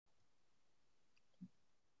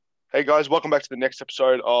Hey guys, welcome back to the next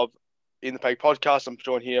episode of In the Pack podcast. I'm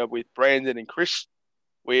joined here with Brandon and Chris.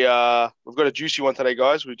 We've got a juicy one today,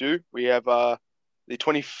 guys. We do. We have the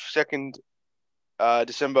 22nd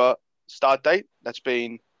December start date that's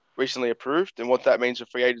been recently approved, and what that means for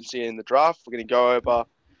free agency and the draft. We're going to go over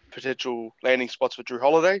potential landing spots for Drew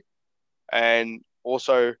Holiday, and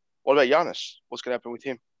also what about Giannis? What's going to happen with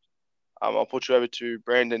him? I'll put you over to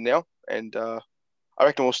Brandon now, and I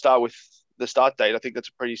reckon we'll start with the start date. I think that's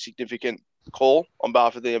a pretty significant call on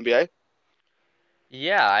behalf of the NBA.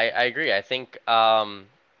 Yeah, I agree. I think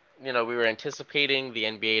we were anticipating the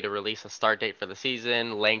NBA to release a start date for the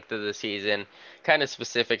season, length of the season, kind of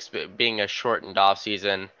specifics being a shortened off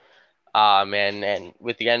season. And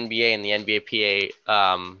with the NBA and the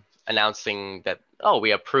NBAPA announcing that, oh,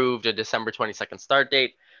 we approved a December 22nd start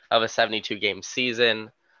date of a 72 game season.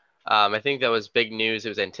 I think that was big news. It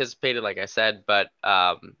was anticipated, like I said, but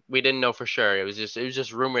we didn't know for sure. It was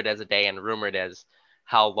just rumored as a day and rumored as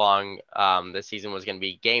how long the season was going to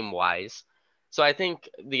be game wise. So I think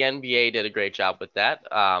the NBA did a great job with that.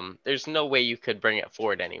 There's no way you could bring it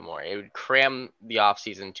forward anymore. It would cram the off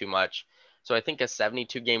season too much. So I think a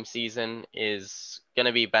 72 game season is going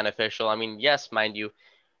to be beneficial. I mean, yes, mind you,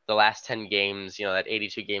 the last 10 games, that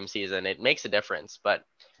 82 game season, it makes a difference. But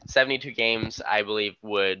 72 games, I believe,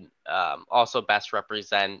 would also best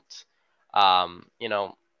represent, um, you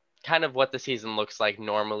know, kind of what the season looks like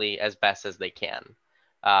normally as best as they can.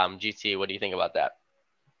 GT, what do you think about that?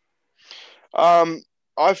 Um,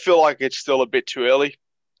 I feel like it's still a bit too early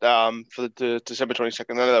for the December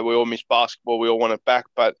 22nd. I know that we all miss basketball, we all want it back,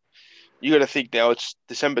 but you got to think now it's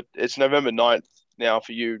November 9th now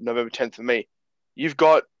for you, November 10th for me. You've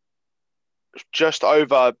got just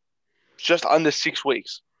over, just under 6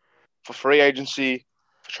 weeks for free agency,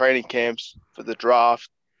 for training camps, for the draft.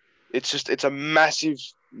 It's a massive,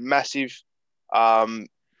 massive um,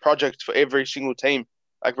 project for every single team.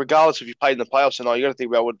 Like regardless if you played in the playoffs or not, you got to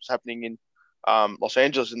think about what's happening in Los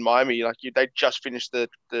Angeles and Miami. They just finished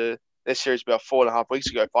their series about 4.5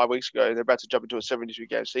 weeks ago, 5 weeks ago, and they're about to jump into a 72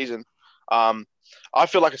 game season. Um, I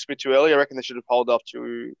feel like it's a bit too early. I reckon they should have held off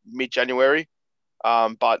to mid January.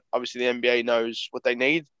 But obviously the NBA knows what they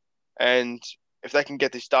need, and if they can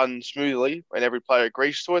get this done smoothly and every player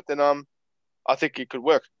agrees to it, then I think it could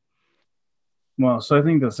work. Well, so I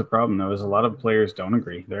think that's the problem though, is a lot of players don't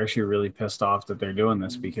agree. They're actually really pissed off that they're doing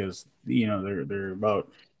this because they're about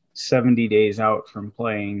 70 days out from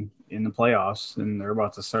playing in the playoffs and they're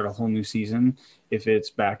about to start a whole new season. If it's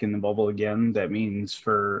back in the bubble again, that means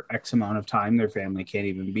for X amount of time their family can't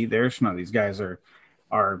even be there. So now these guys are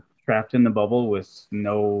trapped in the bubble with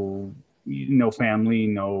no family,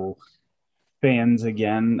 no fans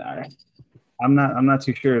again. I'm not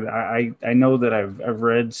too sure. I know that I've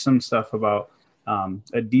read some stuff about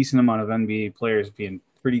a decent amount of NBA players being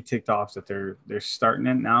pretty ticked off that they're starting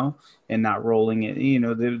it now and not rolling it.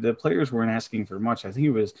 The players weren't asking for much. I think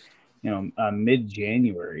it was mid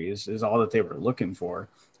January is all that they were looking for.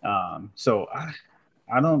 So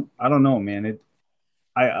I don't know, man.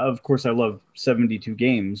 I of course I love 72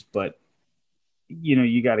 games, but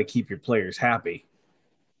you got to keep your players happy.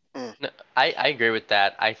 Mm. No, I agree with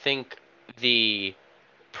that. I think the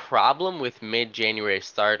problem with mid-January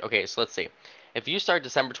start, okay, so let's see. If you start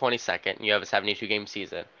December 22nd and you have a 72 game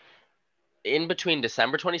season, in between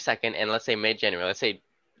December 22nd and let's say mid-January, let's say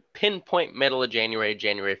pinpoint middle of January,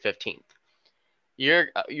 January 15th,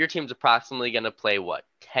 your team's approximately going to play what,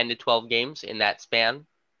 10 to 12 games in that span?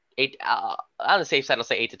 Eight, on the safe side, I'll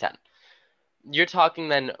say 8 to 10. You're talking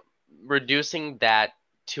then reducing that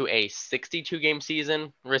to a 62 game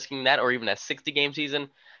season, risking that, or even a 60 game season.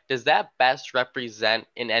 Does that best represent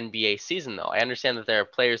an NBA season, though? I understand that there are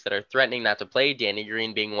players that are threatening not to play, Danny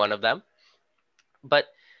Green being one of them. But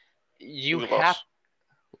you Big have.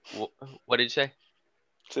 loss. What did you say?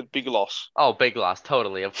 It's a big loss. Oh, big loss,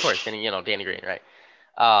 totally, of course. And, Danny Green, right?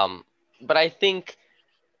 Um, but I think,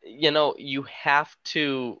 you have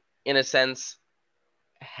to, in a sense,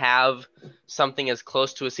 have something as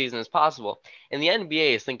close to a season as possible. And the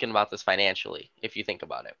NBA is thinking about this financially, if you think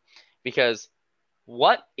about it. Because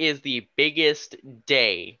what is the biggest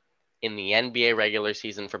day in the NBA regular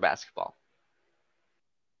season for basketball?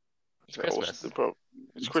 It's Christmas. It's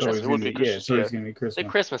It's Christmas. always It would gonna be be, yeah, Christmas, it's yeah. always gonna be The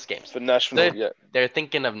Christmas. Christmas games. For national, They're yeah. they're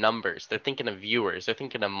thinking of numbers. They're thinking of viewers. They're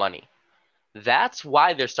thinking of money. That's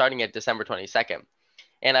why they're starting at December 22nd.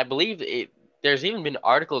 And I believe there's even been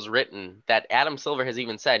articles written that Adam Silver has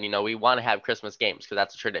even said, we want to have Christmas games because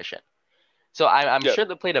that's a tradition. So I'm Yeah. sure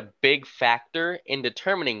that played a big factor in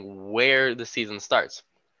determining where the season starts.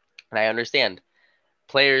 And I understand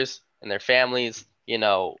players and their families,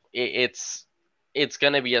 it's it's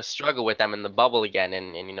going to be a struggle with them in the bubble again.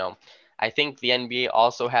 And I think the NBA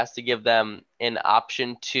also has to give them an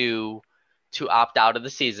option to opt out of the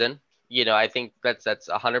season. I think that's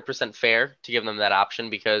 100% fair to give them that option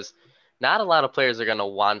because not a lot of players are going to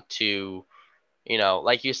want to,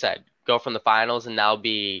 like you said, go from the finals and now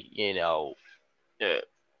be, uh,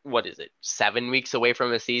 what is it, 7 weeks away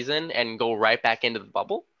from the season and go right back into the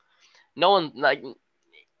bubble. No one like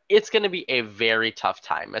it's going to be a very tough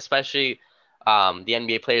time, especially the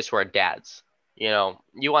NBA players who are dads. You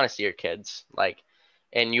want to see your kids,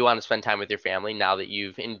 and you want to spend time with your family now that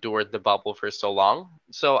you've endured the bubble for so long.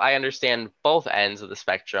 So I understand both ends of the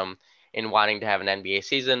spectrum in wanting to have an NBA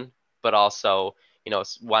season, but also,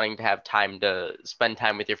 wanting to have time to spend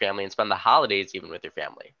time with your family and spend the holidays even with your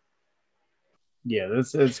family. Yeah,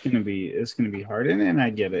 that's it's gonna be hard, and I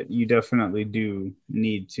get it. You definitely do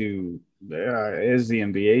need to, as the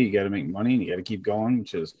NBA, you got to make money and you got to keep going,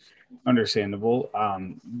 which is understandable.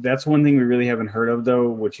 That's one thing we really haven't heard of, though,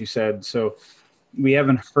 what you said. So we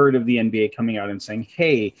haven't heard of the NBA coming out and saying,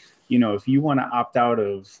 hey, if you want to opt out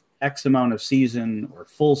of X amount of season or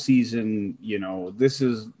full season, this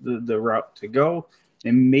is the route to go.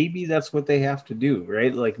 And maybe that's what they have to do,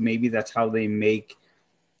 right? Like maybe that's how they make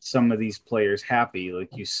some of these players happy.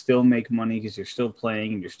 Like you still make money because you're still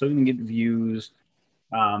playing and you're still going to get views.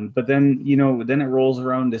 But then, then it rolls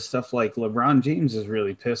around to stuff like LeBron James is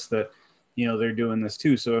really pissed that, they're doing this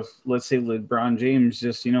too. So if let's say LeBron James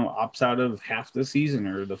just, opts out of half the season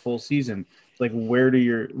or the full season, like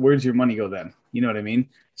where's your money go then? You know what I mean?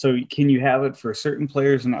 So can you have it for certain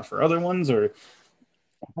players and not for other ones, or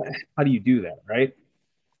how do you do that, right?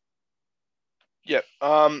 Yeah.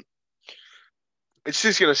 It's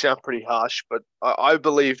just going to sound pretty harsh, but I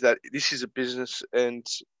believe that this is a business, and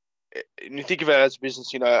you think of it as a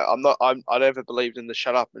business. I never believed in the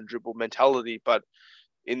shut up and dribble mentality, but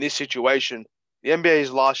in this situation, the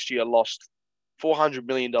NBA's last year lost $400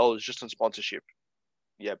 million just on sponsorship.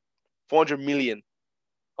 Yeah, 400 million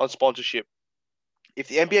on sponsorship. If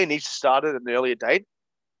the NBA needs to start at an earlier date,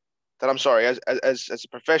 then I'm sorry, as a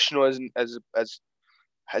professional,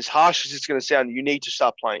 as harsh as it's going to sound, you need to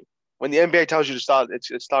start playing. When the NBA tells you to start,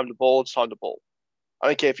 it's time to ball. It's time to ball. I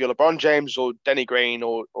don't care if you're LeBron James or Danny Green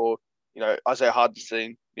or Isaiah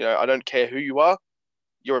Hartenstein. I don't care who you are.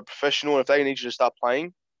 You're a professional, and if they need you to start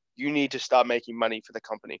playing, you need to start making money for the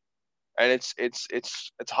company. And it's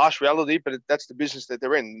a harsh reality, but that's the business that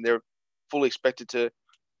they're in. They're fully expected to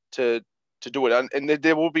to do it, and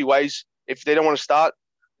there will be ways if they don't want to start.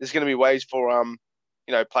 There's going to be ways for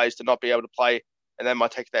players to not be able to play, and they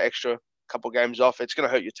might take that extra couple of games off. It's going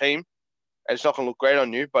to hurt your team, and it's not going to look great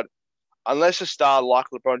on you. But unless a star like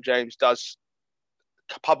LeBron James does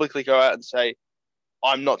publicly go out and say,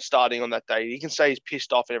 I'm not starting on that day, he can say he's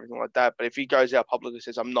pissed off and everything like that. But if he goes out publicly and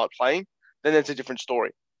says, I'm not playing, then that's a different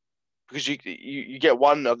story. Because you get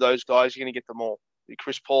one of those guys, you're going to get them all.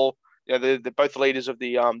 Chris Paul, they're both the leaders of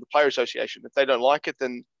the player association. If they don't like it,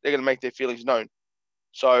 then they're going to make their feelings known.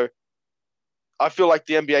 So I feel like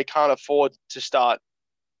the NBA can't afford to start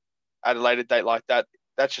at a later date like that.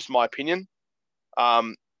 That's just my opinion.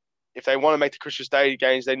 Um, if they want to make the Christmas Day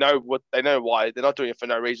games, they know why. They're not doing it for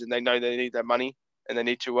no reason. They know they need that money and they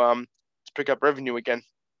need to pick up revenue again.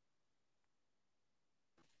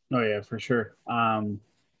 Oh yeah, for sure.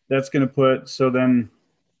 That's going to put, so then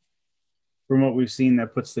from what we've seen,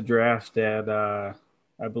 that puts the draft at,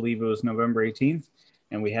 I believe it was November 18th,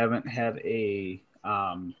 and we haven't had a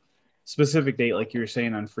specific date like you were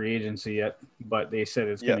saying on free agency yet, but they said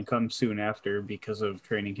it's going Yeah, to come soon after because of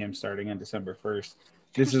training camp starting on December 1st.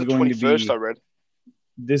 I think it This was is the going to 21st. I be read.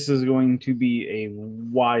 this is going to be a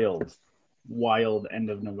wild end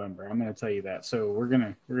of November. I'm going to tell you that. So we're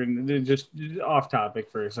gonna just off topic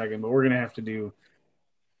for a second, but we're gonna have to do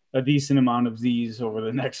a decent amount of these over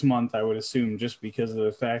the next month, I would assume, just because of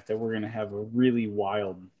the fact that we're going to have a really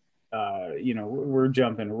wild. We're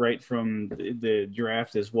jumping right from the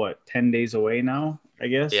draft is what 10 days away now, I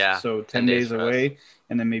guess. Yeah, So 10 ten days days for us. away,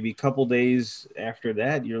 and then maybe a couple days after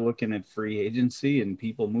that, you're looking at free agency and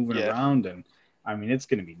people moving Yeah, around, and I mean it's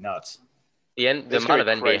going to be nuts. The it's gonna amount be of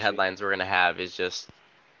NBA crazy. headlines we're going to have is just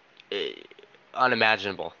eh,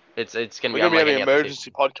 unimagiable. It's going to We're be gonna be unlike having any other season.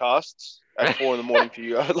 emergency podcasts at 4 in the morning for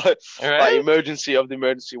you, like Right? emergency of the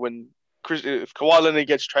emergency when if Kawhi Leonard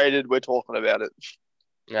gets traded, we're talking about it.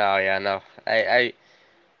 Oh yeah, no.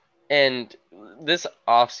 And this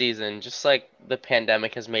off season, just like the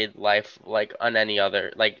pandemic has made life like on any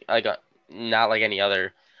other not like any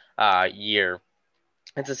other year.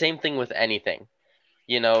 It's the same thing with anything.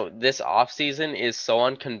 This off season is so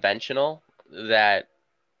unconventional that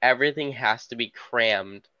everything has to be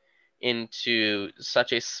crammed into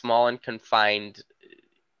such a small and confined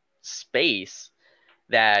space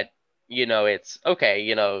that, it's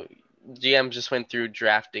okay, GM just went through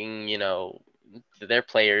drafting, their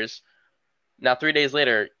players. Now 3 days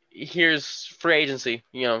later, here's free agency,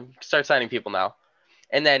 start signing people now.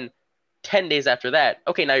 And then 10 days after that,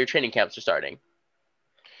 okay, now your training camps are starting.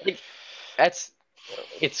 Like, that's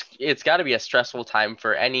it's got to be a stressful time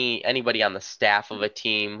for anybody on the staff of a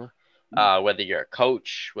team, whether you're a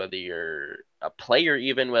coach, whether you're a player,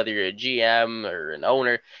 even whether you're a GM or an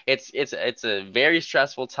owner. It's a very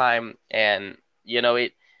stressful time, and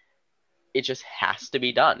it just has to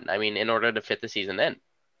be done. I mean, in order to fit the season in.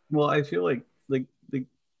 Well, I feel like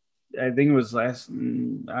I think it was last.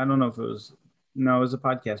 I don't know if it was. No, it was a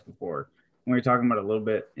podcast before when we were talking about it a little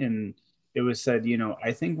bit, and it was said,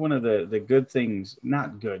 I think one of the good things,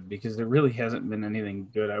 not good because there really hasn't been anything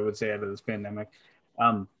good, I would say, out of this pandemic.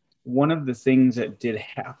 Um, One of the things that did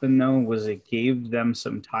happen though was it gave them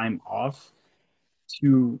some time off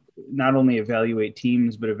to not only evaluate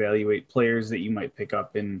teams but evaluate players that you might pick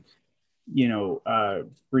up in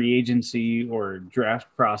free agency or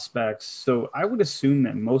draft prospects. So I would assume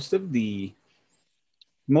that most of the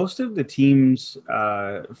teams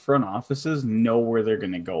front offices know where they're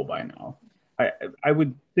going to go by now. I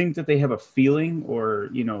would think that they have a feeling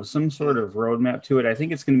or some sort of roadmap to it. I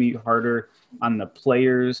think it's going to be harder on the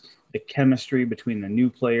players, the chemistry between the new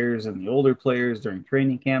players and the older players during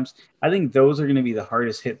training camps. I think those are going to be the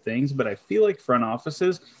hardest hit things, but I feel like front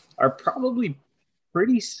offices are probably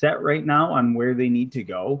pretty set right now on where they need to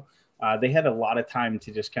go. They had a lot of time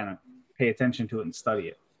to just kind of pay attention to it and study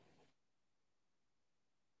it.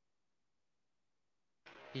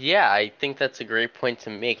 Yeah, I think that's a great point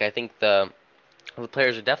to make. I think the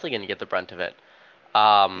players are definitely going to get the brunt of it.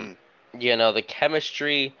 Um, Mm. the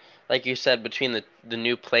chemistry, like you said, between the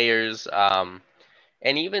new players, and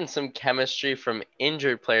even some chemistry from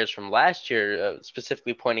injured players from last year,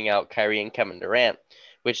 specifically pointing out Kyrie and Kevin Durant,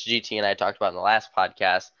 which GT and I talked about in the last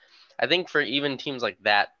podcast. I think for even teams like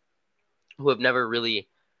that who have never really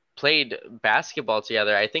played basketball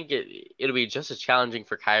together, I think it'll be just as challenging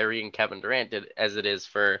for Kyrie and Kevin Durant as it is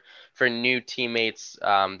for new teammates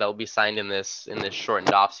that will be signed in this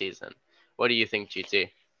shortened off season. What do you think, GT?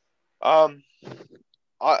 Um,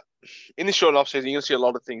 I in this short off season, you're gonna see a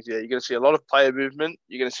lot of things. Yeah, you're gonna see a lot of player movement.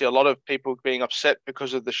 You're gonna see a lot of people being upset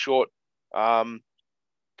because of um,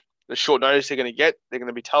 the short notice they're gonna get. They're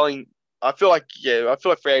gonna be telling. I feel like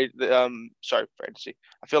for agency.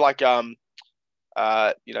 I feel like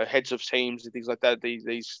heads of teams and things like that.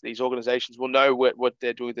 These organizations will know what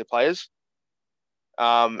they're doing with their players.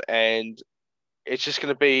 And it's just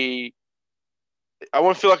gonna be. I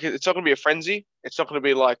want to feel like it's not going to be a frenzy. It's not going to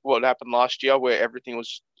be like what happened last year, where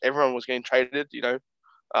everyone was getting traded.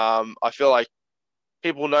 I feel like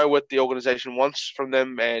people know what the organization wants from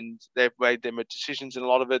them, and they've made their decisions. And a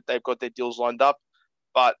lot of it, they've got their deals lined up.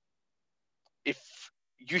 But if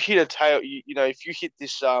you hit a tail, if you hit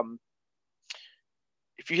if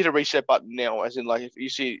you hit a reset button now, as in like if you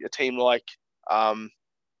see a team like um,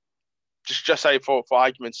 just say for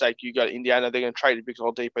argument's sake, you go to Indiana, they're going to trade Victor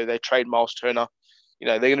Oladipo, they trade Miles Turner,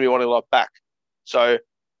 they're going to be wanting a lot back. So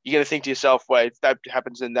you're going to think to yourself, well, if that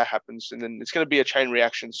happens, then that happens, and then it's going to be a chain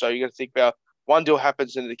reaction. So you're going to think about one deal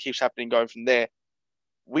happens and it keeps happening going from there.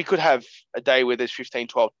 We could have a day where there's 15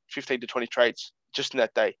 to 20 trades just in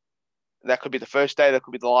that day. And that could be the first day, that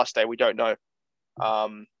could be the last day. We don't know.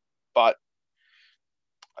 But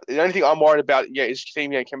the only thing I'm worried about, is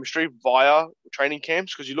team chemistry via training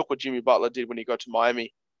camps. Because you look what Jimmy Butler did when he got to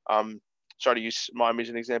Miami. Sorry to use Miami as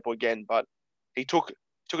an example again, but he took it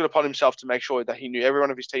upon himself to make sure that he knew every one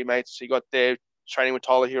of his teammates. He got there training with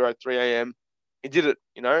Tyler Hero at 3 a.m. He did it,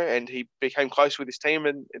 and he became close with his team,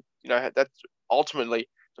 and that's ultimately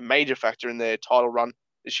the major factor in their title run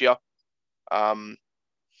this year. So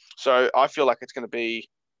I feel like it's going to be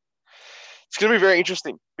very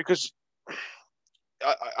interesting because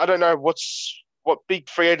I don't know what big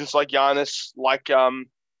free agents like Giannis, like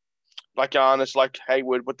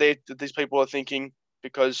Hayward, what these people are thinking,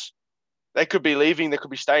 because they could be leaving, they could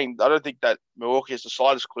be staying. I don't think that Milwaukee has the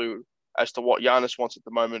slightest clue as to what Giannis wants at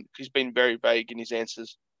the moment. He's been very vague in his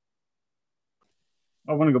answers.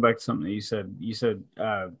 I want to go back to something that you said. You said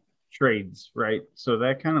trades, right? So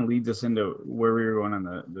that kind of leads us into where we were going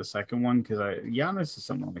on the second one, because Giannis is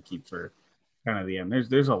someone to keep for kind of the end.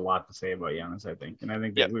 There's a lot to say about Giannis, I think, and I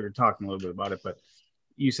think that Yep. we were talking a little bit about it. But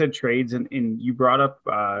you said trades, and you brought up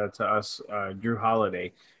to us Drew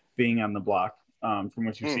Holiday being on the block, from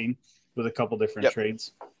what you've Mm. seen with a couple different Yep.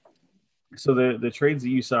 trades. So the trades that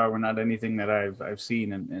you saw were not anything that I've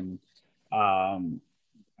seen, and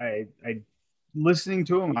I listening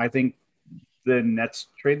to him, I think the Nets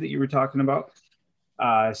trade that you were talking about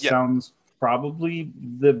Yep, sounds probably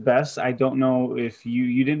the best. I don't know if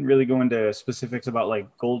you didn't really go into specifics about like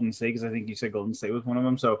Golden State, because I think you said Golden State was one of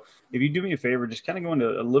them. So if you do me a favor, just kind of go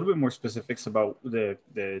into a little bit more specifics about the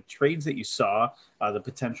trades that you saw, the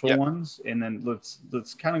potential yep, ones, and then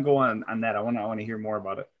let's kind of go on that. I want to hear more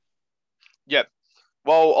about it. yep.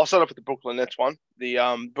 Well, I'll start off with the Brooklyn Nets one. The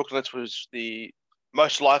Brooklyn Nets was the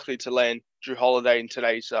most likely to land Drew Holiday in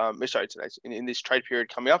in this trade period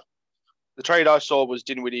coming up. The trade I saw was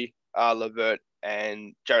Dinwiddie, Levert,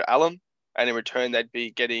 and Jared Allen, and in return they'd be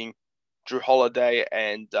getting Drew Holiday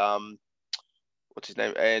and what's his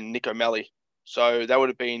name, and Nick O'Malley. So that would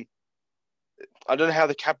have been. I don't know how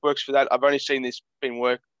the cap works for that. I've only seen this being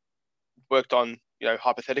worked on,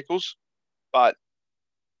 hypotheticals, but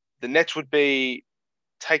the Nets would be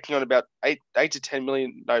taking on about eight to 10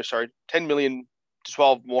 million. No, sorry, 10 million to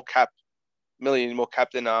 12 million more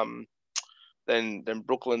cap than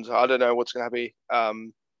Brooklyn's. I don't know what's going to be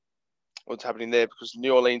what's happening there, because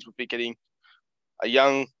New Orleans would be getting a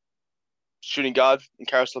young shooting guard in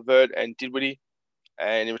Karis LeVert and Dinwiddie,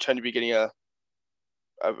 and in return to be getting a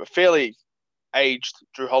fairly aged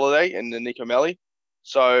Drew Holiday and the Nico Melli.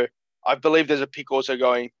 So I believe there's a pick also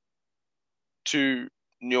going to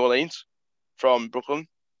New Orleans from Brooklyn.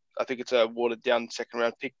 I think it's a watered down second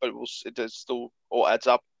round pick, but it does still all adds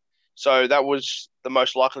up. So that was the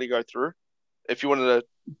most likely to go through. If you wanted to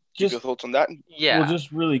give your Just thoughts on that. well, Yeah,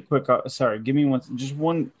 just really quick. Sorry, give me one. Just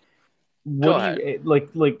one. What go do ahead. you like?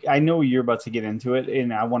 Like I know you're about to get into it,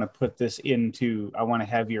 and I want to put this into. I want to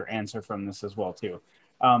have your answer from this as well too.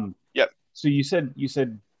 Um, Yep. so you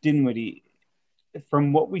said Dinwiddie.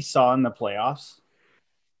 From what we saw in the playoffs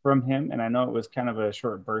from him, and I know it was kind of a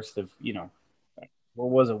short burst of what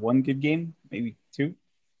was it? One good game, maybe two.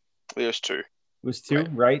 There's two. It was two, Right.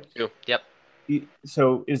 right? True. Yep.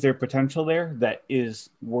 So is there potential there that is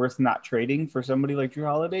worth not trading for somebody like Drew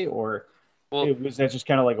Holiday, or Well, was that just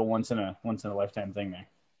kind of like a once in a lifetime thing there?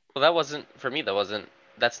 well, that wasn't for me.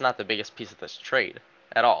 That's not the biggest piece of this trade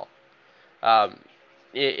at all. Um,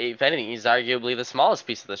 if anything, he's arguably the smallest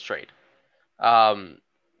piece of this trade. Um,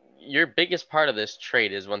 your biggest part of this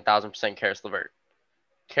trade is 1000% Karis LeVert.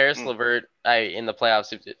 Karis Mm. LeVert, in the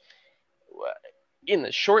playoffs, in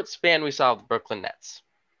the short span we saw of the Brooklyn Nets,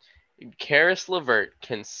 Karis LeVert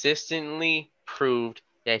consistently proved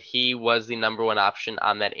that he was the number one option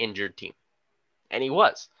on that injured team, and he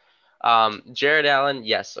was. Jared Allen,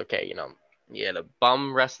 yes, okay, he had a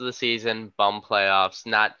bum rest of the season, bum playoffs,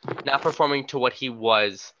 not performing to what he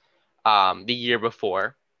was the year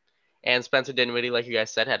before. And Spencer Dinwiddie, like you guys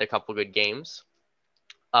said, had a couple good games.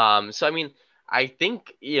 So I mean, I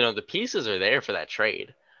think the pieces are there for that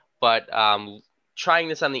trade, but trying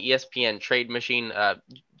this on the ESPN trade machine,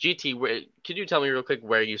 GT, could you tell me real quick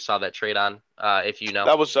where you saw that trade on, if you know?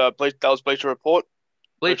 That was Bleacher Report.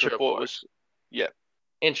 Bleacher Bleacher Report Report. was yeah.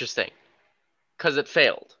 Interesting, because it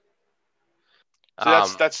failed. So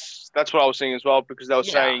that's what I was saying as well, because they were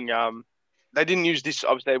Yeah, saying they didn't use this.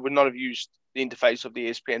 Obviously, they would not have used the interface of the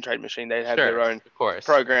ESPN trade machine. They have their sure, own of course.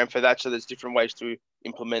 program for that. So there's different ways to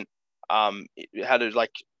implement how to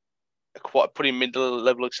like put in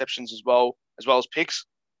mid-level exceptions as well as picks.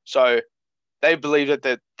 So they believe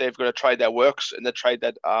that they've got a trade that works and the trade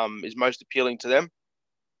that is most appealing to them.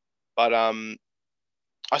 But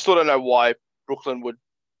I still don't know why Brooklyn would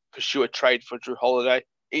pursue a trade for Drew Holiday.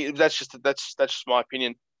 That's just my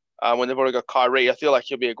opinion. When they've already got Kyrie, I feel like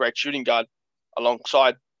he'll be a great shooting guard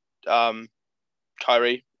alongside um,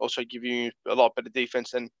 Kyrie. Also, give you a lot better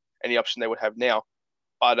defense than any option they would have now.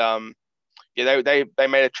 But yeah, they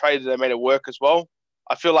made a trade. They made it work as well.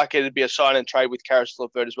 I feel like it'd be a sign and trade with Karis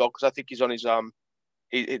LeVert as well, because I think he's on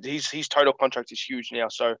his total contract is huge now.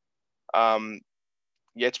 So um,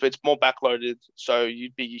 yeah, it's more backloaded. So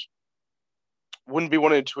wouldn't be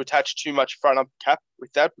wanting to attach too much front up cap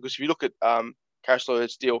with that, because if you look at Karis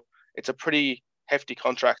LeVert's deal, it's a pretty hefty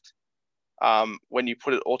contract when you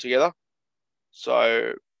put it all together.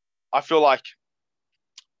 So I feel like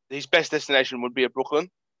his best destination would be at Brooklyn,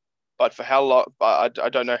 but for how long? I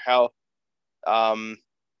don't know how um,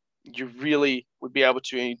 you really would be able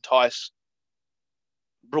to entice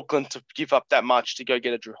Brooklyn to give up that much to go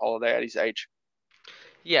get a Drew Holiday at his age.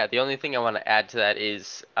 Yeah, the only thing I want to add to that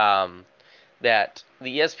is that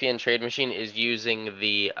the ESPN trade machine is using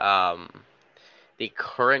the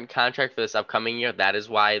current contract for this upcoming year. That is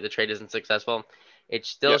why the trade isn't successful. It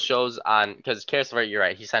still Yep, shows on because Karis LeVert, you're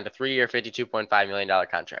right. He signed a 3-year, $52.5 million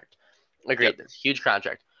contract. yep, Agreed. That's a huge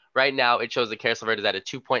contract. Right now, it shows that Karis LeVert is at a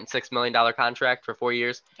 $2.6 million contract for 4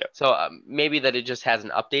 years. yep, So maybe that it just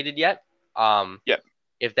hasn't updated yet. Um, yep.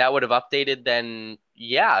 if that would have updated, then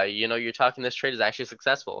yeah, you're talking this trade is actually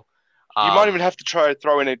successful. You might even have to try to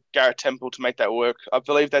throw in a Garrett Temple to make that work. I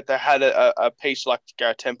believe that they had a piece like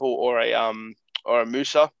Garrett Temple or a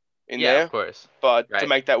Musa in Yeah, of there, course. but to Right.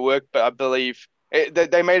 make that work. But I believe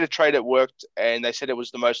they made a trade that worked, and they said it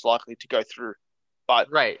was the most likely to go through.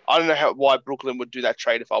 But Right. I don't know why Brooklyn would do that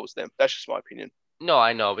trade if I was them. That's just my opinion. No,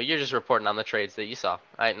 I know, but you're just reporting on the trades that you saw.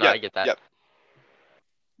 Yeah, I get that. yeah.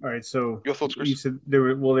 All right, so Your thoughts, you Chris? said there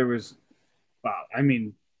was. Wow, I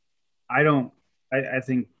mean, I don't. I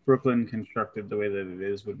think Brooklyn constructed the way that it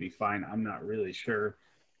is would be fine. I'm not really sure.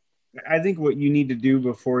 I think what you need to do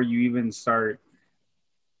before you even start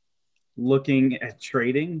looking at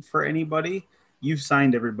trading for anybody, you've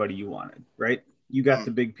signed everybody you wanted, right? You got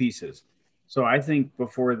the big pieces. So I think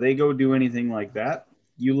before they go do anything like that,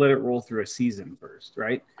 you let it roll through a season first,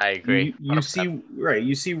 right? I agree. You 100%. see, right?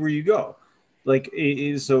 You see where you go. Like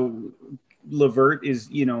is so Levert is,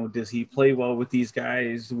 does he play well with these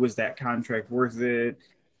guys? Was that contract worth it?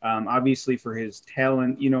 Obviously, for his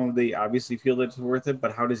talent, they obviously feel that it's worth it.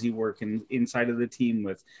 But how does he work inside of the team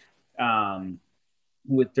with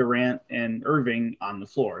Durant and Irving on the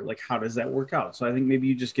floor? Like, how does that work out? So I think maybe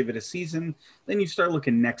you just give it a season, then you start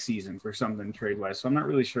looking next season for something trade wise. So I'm not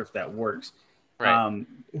really sure if that works. Right.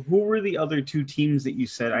 Who were the other two teams that you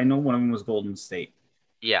said? I know one of them was Golden State.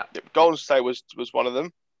 Yeah. Golden State was one of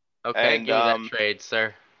them. Okay, And give me that trade,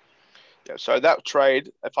 sir. yeah, so that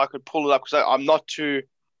trade, if I could pull it up, because I'm not too,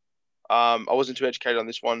 I wasn't too educated on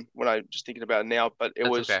this one when I just thinking about it now, but it That's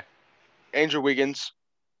was okay. Andrew Wiggins,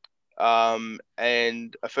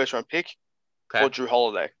 and a first round pick Okay. for Drew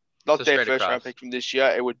Holiday. Not So their straight first round across. pick from this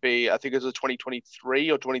year. It would be, I think it was a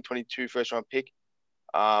 2023 or 2022 first round pick.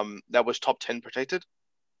 That was top 10 protected,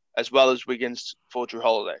 as well as Wiggins for Drew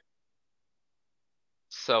Holiday.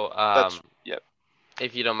 So, That's yeah.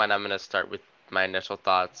 if you don't mind, I'm gonna start with my initial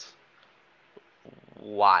thoughts.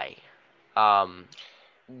 Why? Um,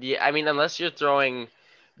 yeah, I mean, unless you're throwing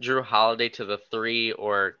Drew Holiday to the 3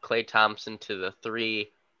 or Klay Thompson to the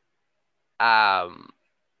 3, um,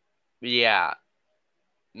 yeah,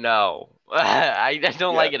 no, I don't Yeah.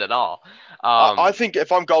 like it at all. I think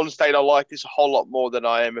if I'm Golden State, I like this a whole lot more than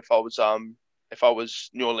I am if I was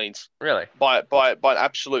New Orleans Really? by an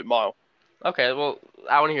absolute mile. Okay, well,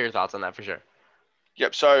 I want to hear your thoughts on that for sure.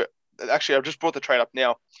 Yep. So actually, I've just brought the trade up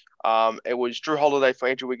now. It was Drew Holiday for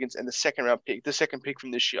Andrew Wiggins and the second round pick, the second pick from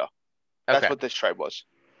this year. That's Okay, what this trade was.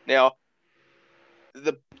 Now,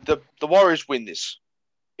 the Warriors win this,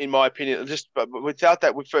 in my opinion. Just but without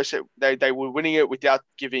that, we first said they were winning it without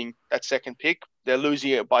giving that second pick. They're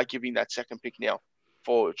losing it by giving that second pick now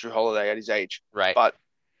for Drew Holiday at his age. right. But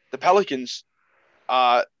the Pelicans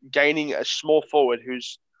are gaining a small forward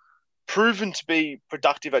who's proven to be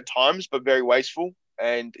productive at times, but very wasteful,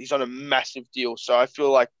 and he's on a massive deal. So I feel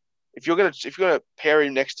like if you're gonna pair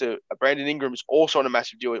him next to Brandon Ingram, who's also on a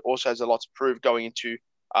massive deal, it also has a lot to prove going into.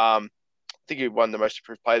 I think he won the most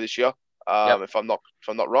improved player this year. Yep, If I'm not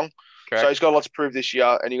wrong. So correct. he's got a lot to prove this year,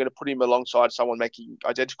 and you're going to put him alongside someone making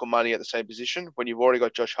identical money at the same position when you've already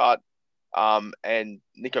got Josh Hart, and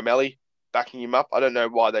Nico Melli backing him up. I don't know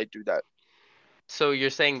why they do that. So you're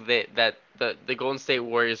saying that the Golden State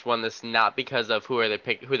Warriors won this not because of who they're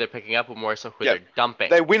picking up, but more so who Yeah, they're dumping.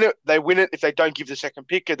 they win it. They win it if they don't give the second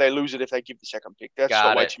pick, and they lose it if they give the second pick. That's got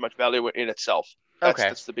Got way it. too much value in itself. That's Okay.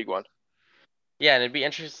 that's the big one. Yeah, and it'd be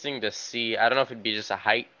interesting to see. I don't know if it'd be just a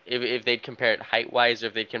height, if they'd compare it height wise or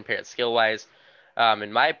if they'd compare it skill wise.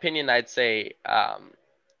 In my opinion, I'd say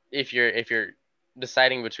if you're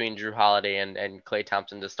deciding between Drew Holiday and Klay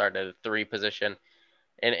Thompson to start at a 3 position,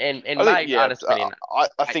 and in I think my yeah. honest opinion, I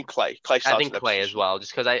I, think Clay I starts think at that Klay as position. well,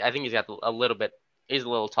 just because I think he's a little He's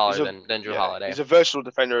taller a than Drew yeah. Holiday. He's a versatile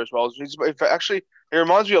defender as well. Actually, he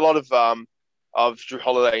reminds me a lot of Drew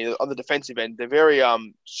Holiday on the defensive end. They're very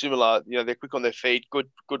similar. They're quick on their feet, good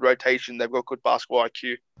rotation. They've got good basketball IQ.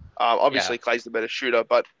 Yeah. Obviously Clay's the better shooter,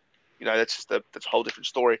 but that's just that's a whole different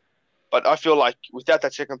story. But I feel like without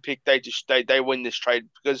that second pick, they win this trade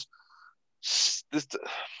because this,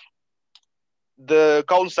 the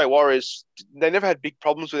Golden State Warriors, they never had big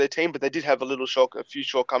problems with their team, but they did have a few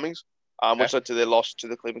shortcomings, Okay. which led to their loss to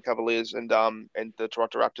the Cleveland Cavaliers and the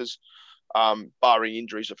Toronto Raptors, barring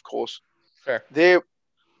injuries, of course. Fair.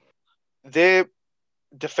 Their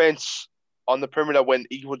defense on the perimeter when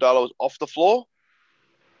Iguodala was off the floor,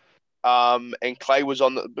 and Clay was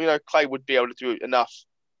on Clay would be able to do enough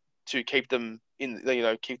to keep them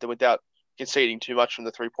keep them without conceding too much from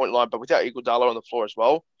the 3-point line, but without Iguodala on the floor as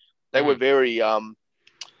well, they were Hmm.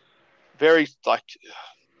 very like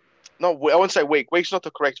not I wouldn't say weak. Weak's not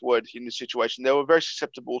the correct word in this situation. They were very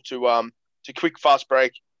susceptible to quick fast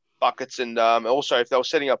break, buckets, and also if they were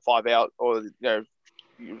setting up 5 out or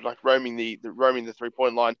like roaming the 3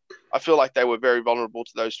 point line, I feel like they were very vulnerable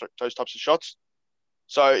to those types of shots.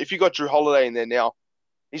 So if you got Drew Holiday in there now,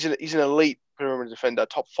 he's an elite perimeter defender,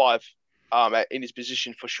 top five, in his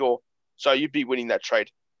position for sure. So you'd be winning that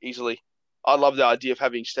trade easily. I love the idea of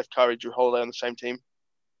having Steph Curry, Drew Holiday on the same team,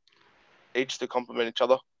 each to complement each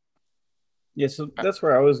other. Yeah, so that's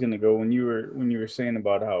where I was going to go when you were saying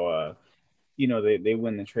about how they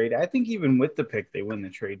win the trade. I think even with the pick they win the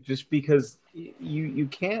trade just because you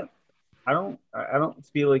can't. I don't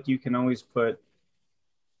feel like you can always put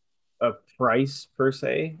a price per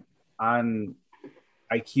se on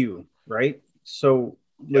IQ, right? So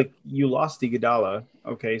Yep. like you lost Iguodala,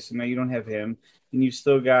 okay, so now you don't have him, and you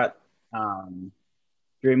still got um,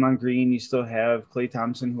 Draymond Green, you still have Klay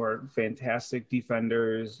Thompson, who are fantastic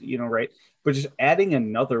defenders, right? But just adding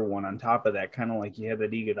another one on top of that, kind of like you had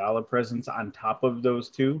that Iguodala presence on top of those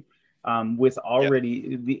two, with Yep.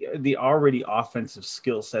 already the already offensive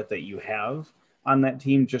skill set that you have on that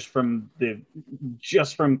team, just from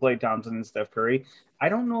Klay Thompson and Steph Curry. I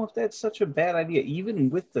don't know if that's such a bad idea,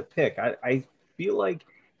 even with the pick. I feel like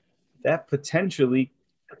that potentially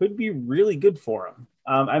could be really good for him.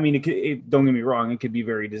 I mean, don't get me wrong, it could be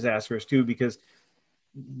very disastrous too because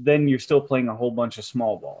then you're still playing a whole bunch of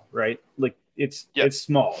small ball, right? Like it's Yep. it's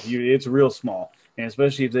small, it's real small, and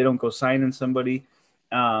especially if they don't go signing somebody,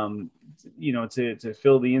 to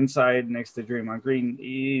fill the inside next to Draymond Green,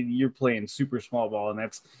 you're playing super small ball,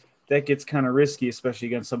 and that gets kind of risky, especially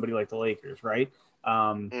against somebody like the Lakers, right?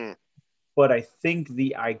 Um, Mm. but I think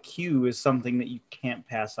the IQ is something that you can't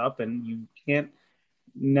pass up, and you can't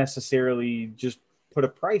necessarily just put a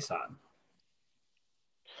price on.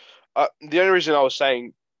 The only reason I was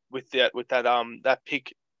saying that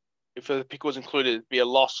pick, if the pick was included, it'd be a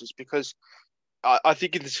loss, is because I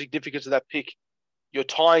think in the significance of that pick, you're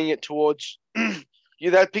tying it towards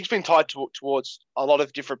that pick's been tied towards a lot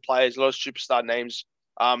of different players, a lot of superstar names.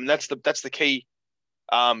 That's the key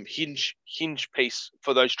hinge piece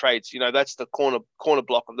for those trades. That's the corner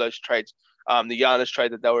block of those trades. The Giannis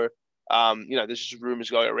trade that they were, there's just rumors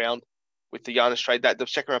going around with the Giannis trade that the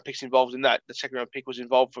second round pick's involved in that. The second round pick was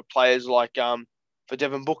involved for players like for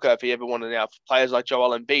Devin Booker if he ever wanted out, for players like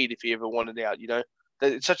Joel Embiid if he ever wanted out.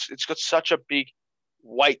 It's got such a big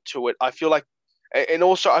weight to it. I feel like, and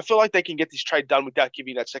also I feel like they can get this trade done without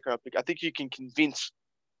giving that second round pick. I think you can convince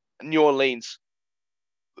New Orleans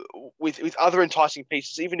with other enticing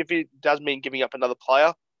pieces, even if it does mean giving up another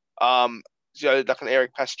player, like an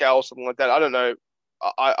Eric Pascal or something like that. I don't know.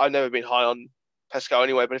 I've never been high on Pascal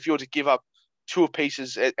anyway, but if you were to give up two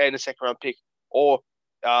pieces and a second round pick, or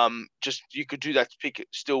just you could do that pick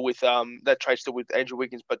still with that trade still with Andrew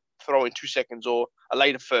Wiggins, but throw in 2 seconds or a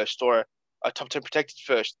later first or a top 10 protected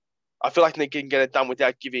first. I feel like they can get it done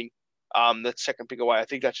without giving that second pick away. I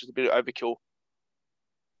think that's just a bit of overkill.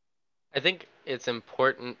 I think it's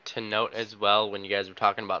important to note as well when you guys were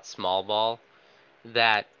talking about small ball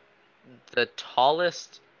that the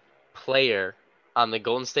tallest player on the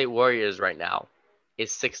Golden State Warriors right now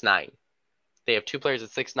is 6'9". They have two players at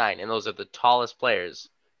 6'9", and those are the tallest players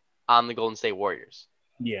on the Golden State Warriors.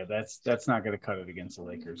 Yeah, that's not going to cut it against the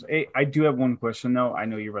Lakers. Hey, I do have one question though. I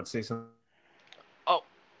know you're about to say something. Oh,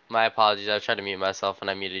 my apologies. I was trying to mute myself and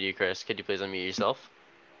I muted you, Chris. Could you please unmute yourself?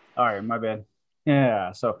 All right, my bad.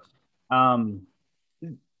 Yeah, um,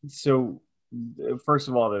 so first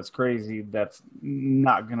of all, that's crazy. That's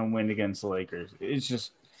not going to win against the Lakers. It's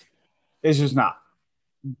just not.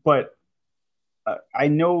 But I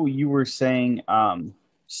know you were saying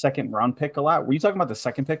second round pick a lot. Were you talking about the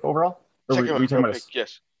second pick overall, or were, Second were you talking round about a pick,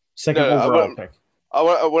 yes. second No, overall pick?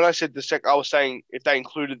 when I said I was saying if they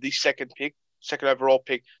included the second pick, second overall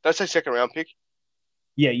pick. Did I say second round pick?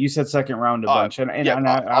 Yeah, you said second round a Uh, bunch, and, and, yeah, and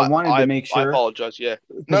I wanted to make I sure apologize. Yeah,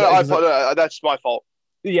 because no, that's my fault.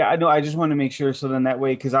 yeah, I know. I just want to make sure so then that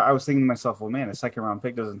way, because I was thinking to myself, well, man, a second round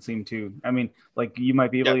pick doesn't seem too. I mean, like you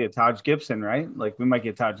might be able Yeah, to get Taj Gibson, right? Like we might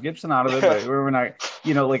get Taj Gibson out of it, but we're not,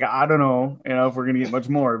 like I don't know, if we're gonna get much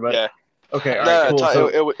more. But yeah. okay, all right, No, cool. So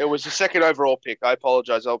it was the second overall pick. I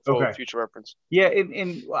apologize for okay, future reference. yeah,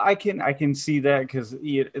 and I can see that because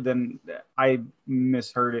then I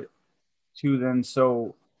misheard it too. Then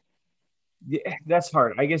so yeah, that's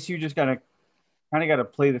hard. I guess you just gotta kind of got to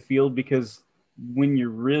play the field because when you're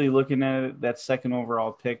really looking at it, that second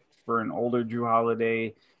overall pick for an older Drew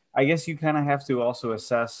Holiday, I guess you kind of have to also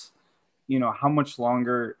assess, how much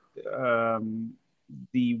longer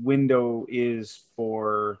the window is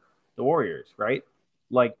for the Warriors, right?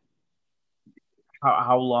 Like,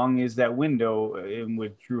 how long is that window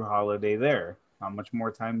with Drew Holiday there? How much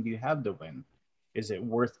more time do you have to win? is it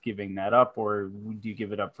worth giving that up, or would you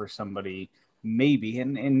give it up for somebody maybe?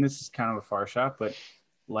 And this is kind of a far shot, but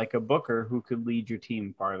like a Booker who could lead your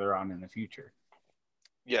team farther on in the future.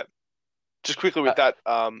 Yeah. Just quickly with that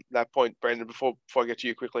point, Brandon, before I get to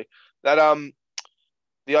you quickly, that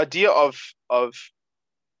the idea of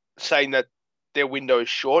saying that their window is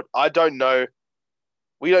short, I don't know.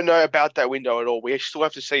 We don't know about that window at all. We still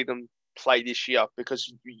have to see them play this year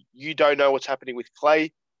because you don't know what's happening with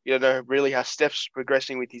Clay. You don't know really how Steph's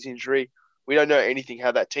progressing with his injury. We don't know anything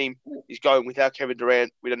how that team is going without Kevin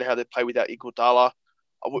Durant. We don't know how they play without Iguodala.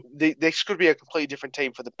 This could be a completely different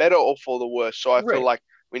team for the better or for the worse. So I feel like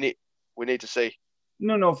we need to see.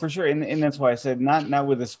 No, for sure. And that's why I said not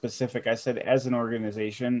with a specific. I said as an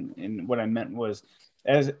organization, and what I meant was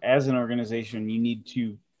as an organization, you need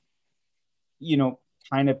to,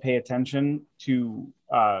 kind of pay attention to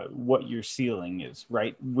what your ceiling is,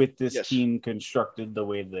 right? With this team constructed the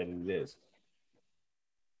way that it is.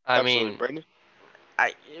 I mean, Brandon?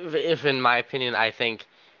 if in my opinion, I think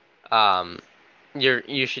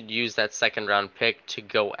you should use that second round pick to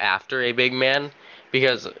go after a big man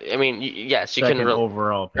because I mean yes you second can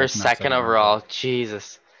overall pick, or second overall pick.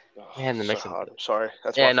 Jesus man the mix hard. I'm sorry,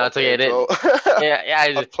 that's yeah no it's okay well.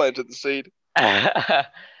 I've planted the seed.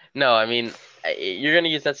 No, I mean you're gonna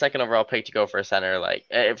use that second overall pick to go for a center like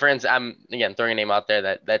for instance I'm again throwing a name out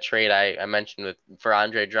there that trade I mentioned for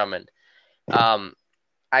Andre Drummond.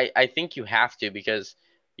 I think you have to because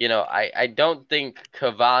I don't think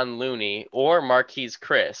Kevon Looney or Marquise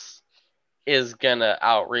Chris is gonna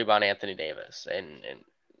out rebound Anthony Davis, and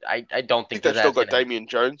I don't think they've still got gonna Damian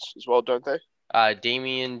Jones as well, don't they?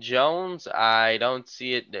 Damian Jones, I don't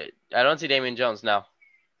see it. I don't see Damian Jones now.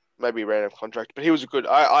 Maybe he ran out of contract, but he was a good.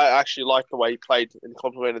 I actually liked the way he played and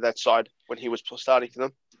complemented that side when he was starting for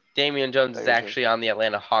them. Damian Jones is actually on the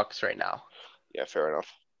Atlanta Hawks right now. Yeah, fair enough.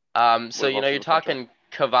 So you're talking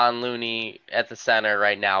Kevon Looney at the center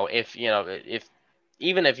right now. If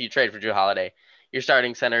even if you trade for Jrue Holiday, your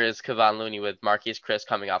starting center is Kevon Looney with Marquise Chris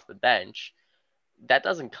coming off the bench. That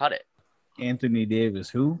doesn't cut it. Anthony Davis,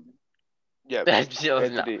 who? Yeah,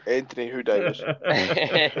 Anthony who Davis.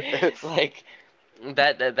 Like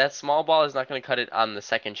that small ball is not going to cut it on the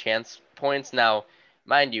second chance points. Now,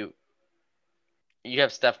 mind you, you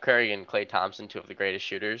have Steph Curry and Klay Thompson, two of the greatest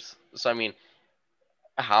shooters. So I mean,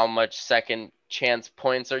 how much second chance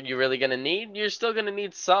points are you really going to need? You're still going to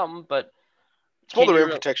need some, but it's more the rim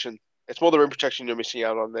protection. It's more the rim protection you're missing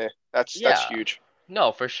out on there. That's huge.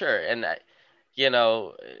 No, for sure. And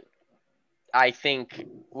I think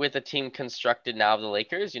with a team constructed now of the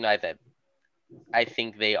Lakers, I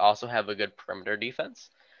think they also have a good perimeter defense.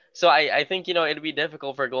 So I think it'd be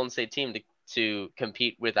difficult for a Golden State team to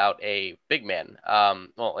compete without a big man.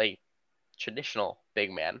 A traditional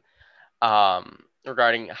big man.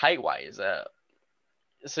 Regarding height wise.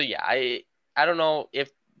 So yeah, I don't know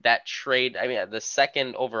if that trade. I mean, the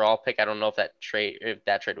second overall pick. I don't know if that trade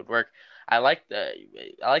would work. I like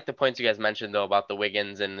the points you guys mentioned though about the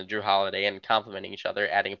Wiggins and the Jrue Holiday and complementing each other,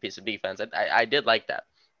 adding a piece of defense. I did like that.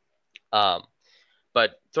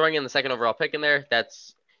 But throwing in the second overall pick in there,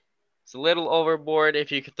 it's a little overboard.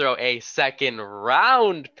 If you could throw a second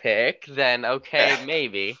round pick, then okay,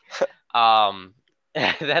 maybe.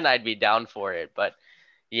 Then I'd be down for it. But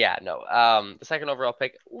yeah, no. The second overall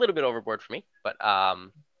pick, a little bit overboard for me. But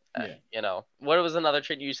what was another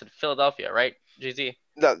trade you said? Philadelphia, right, GZ?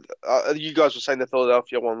 No, you guys were saying the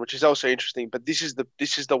Philadelphia one, which is also interesting. But this is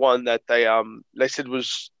the one that they said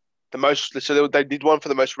was the most. So they did one for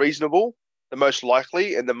the most reasonable, the most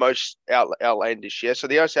likely, and the most outlandish. Yeah. So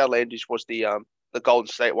the most outlandish was the Golden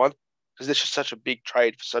State one because this is such a big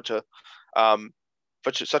trade for such a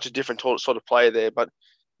different sort of player there. But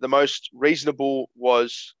the most reasonable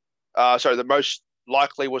was, the most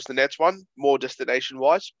likely was the Nets one, more destination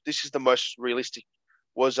wise. This is the most realistic.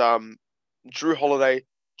 Was Jrue Holiday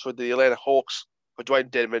to the Atlanta Hawks for Dwayne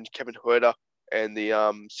Dedmon, Kevin Huerter, and the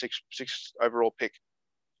six overall pick.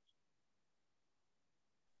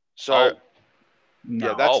 So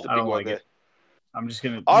yeah, that's the big one there. I'm just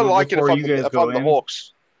gonna. I like it if I'm the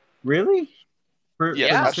Hawks. Really? For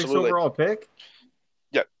the sixth overall pick?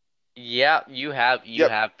 Yep. Yeah, you have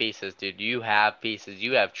pieces, dude. You have pieces.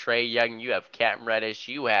 You have Trae Young. You have Cam Reddish.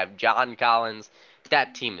 You have John Collins.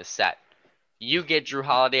 That team is set. You get Jrue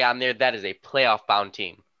Holiday on there. That is a playoff bound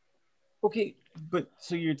team. Okay, but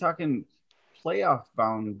so you're talking playoff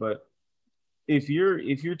bound, but if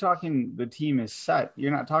you're talking the team is set,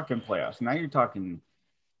 you're not talking playoffs. Now you're talking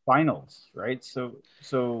finals, right? So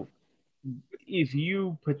if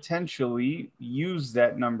you potentially use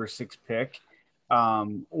that number 6 pick,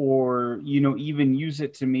 or even use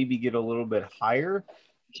it to maybe get a little bit higher,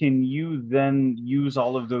 can you then use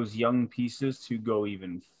all of those young pieces to go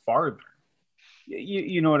even farther?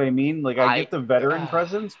 You know what I mean? Like I I get the veteran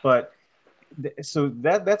presence, but so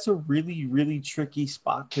that's a really really tricky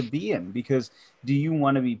spot to be in because do you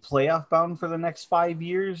want to be playoff bound for the next 5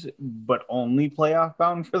 years, but only playoff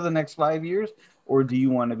bound for the next 5 years, or do you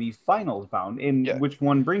want to be finals bound? And Yeah, which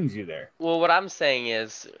one brings you there? well, what I'm saying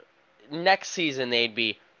is next season they'd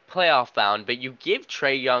be playoff bound, but you give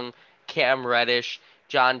Trey Young, Cam Reddish,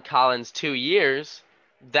 John Collins 2 years,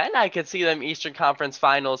 then I could see them Eastern Conference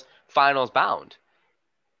finals bound.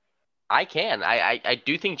 I can. I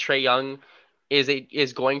do think Trey Young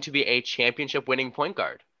is going to be a championship winning point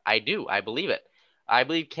guard. I do. I believe it. I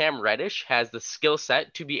believe Cam Reddish has the skill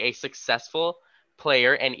set to be a successful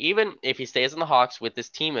player, and even if he stays in the Hawks with this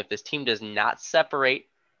team, if this team does not separate,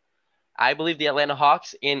 I believe the Atlanta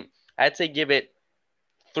Hawks in I'd say give it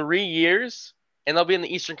 3 years, and they'll be in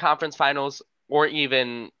the Eastern Conference Finals or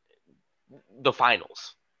even the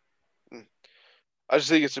finals. I just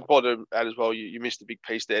think it's important to add as well. You missed a big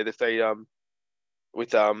piece there. If they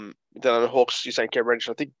with the Hawks, you're saying Cam Reddish.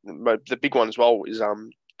 I think the big one as well is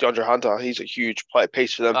DeAndre Hunter. He's a huge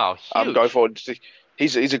piece for them. Oh, Going huge. forward,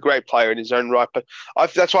 he's a great player in his own right. But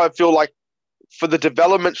that's why I feel like for the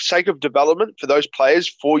development sake of development for those players,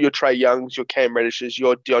 for your Trey Youngs, your Cam Reddishes,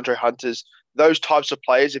 your DeAndre Hunters, those types of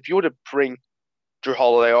players, if you were to bring Drew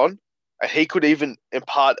Holiday on, and he could even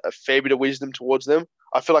impart a fair bit of wisdom towards them,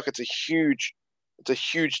 I feel like it's a huge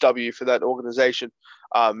W for that organization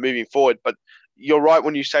moving forward. But you're right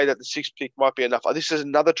when you say that the sixth pick might be enough. This is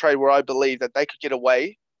another trade where I believe that they could get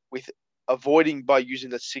away with avoiding by using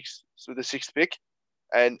the sixth pick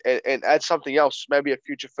and add something else, maybe a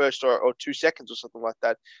future first or 2 seconds or something like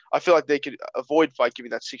that. I feel like they could avoid by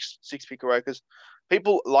giving that six pick away because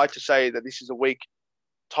people like to say that this is a weak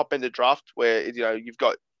top end of draft where you've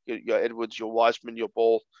got your Edwards, your Wiseman, your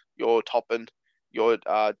Ball, your Toppin, your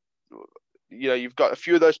you've got a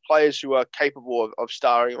few of those players who are capable of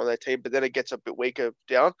starring on their team, but then it gets a bit weaker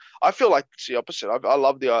down. I feel like it's the opposite. I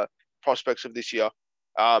love the prospects of this year.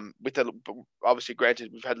 With the obviously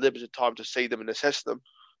granted we've had limited time to see them and assess them,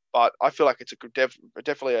 but I feel like it's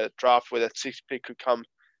definitely a draft where that sixth pick could come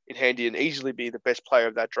in handy and easily be the best player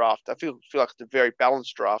of that draft. I feel like it's a very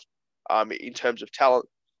balanced draft in terms of talent.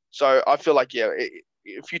 So I feel like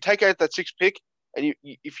if you take out that sixth pick and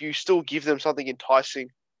if you still give them something enticing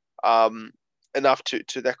um, enough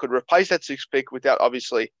to that could replace that sixth pick without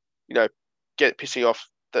obviously get pissing off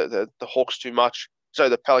the Hawks too much, so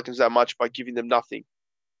the Pelicans that much by giving them nothing.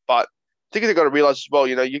 But I think they've got to realize as well,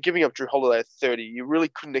 you're giving up Drew Holiday at 30. You really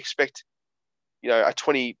couldn't expect, a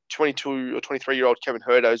 22 or 23-year-old Kevin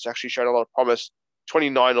Huerter who's actually shown a lot of promise.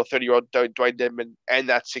 29 or 30-year-old Dwayne Dedmon and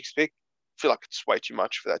that sixth pick. I feel like it's way too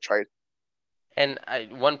much for that trade. And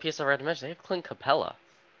one piece I read to mention, they have Clint Capella.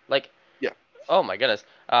 Like, Yeah. oh my goodness.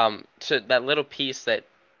 To that little piece that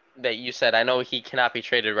you said, I know he cannot be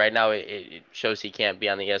traded right now. It shows he can't be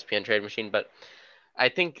on the ESPN trade machine, but I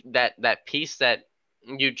think that piece that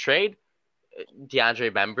you trade,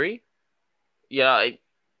 DeAndre Bembry, you know,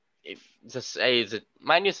 it's a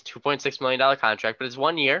mind you, it's a $2.6 million contract, but it's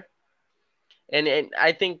 1 year, and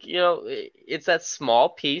I think it's that small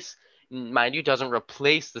piece, mind you, doesn't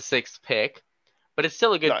replace the sixth pick, but it's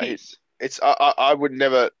still a good No, piece. it's I would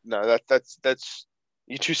never. No, that's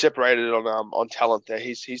you're too separated on talent there.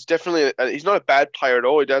 He's definitely he's not a bad player at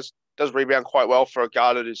all. He does rebound quite well for a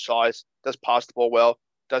guard at his size. Does pass the ball well.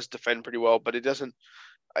 Does defend pretty well, but it doesn't.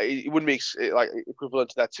 It wouldn't be like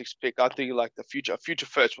equivalent to that sixth pick. I think like a future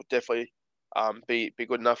first would definitely be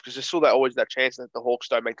good enough because there's still always that chance that the Hawks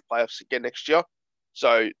don't make the playoffs again next year.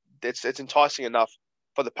 So it's enticing enough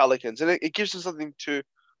for the Pelicans, and it gives them something to,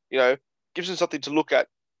 you know, gives them something to look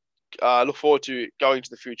forward to going into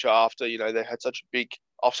the future after they had such a big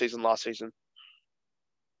offseason last season.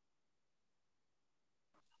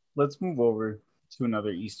 Let's move over to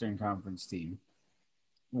another Eastern Conference team,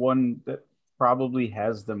 one that probably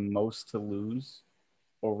has the most to lose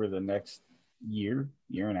over the next year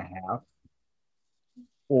and a half,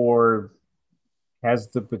 or has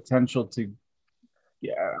the potential to.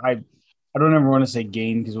 Yeah, I don't ever want to say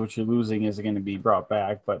gain because what you're losing isn't going to be brought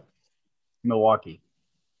back, but Milwaukee.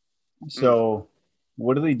 Mm. So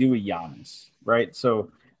what do they do with Giannis, right?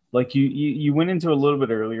 So like you went into a little bit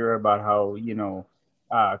earlier about how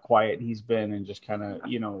quiet he's been and just kind of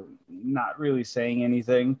not really saying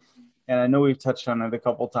anything, and I know we've touched on it a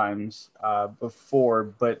couple times before,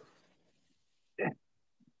 but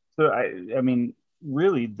so I mean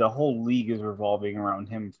really the whole league is revolving around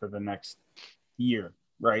him for the next year,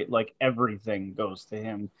 right? Like everything goes to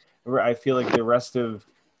him. I feel like the rest of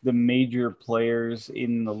the major players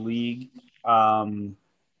in the league, um,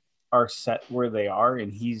 are set where they are,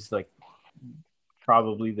 and he's like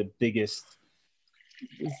probably the biggest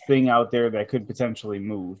thing out there that could potentially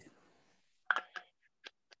move.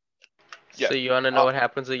 Yeah. So you want to know what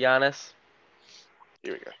happens with Giannis?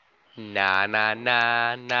 Here we go. Nah, nah,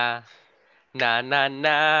 nah, nah. Nah, nah,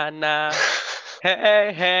 nah, nah.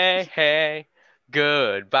 Hey, hey, hey.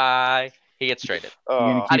 Goodbye. He gets traded. You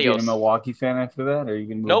gonna Oh, keep being a Adios. Milwaukee fan after that, or are you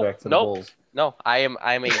gonna move Nope, back to the nope. Bulls? No, I'm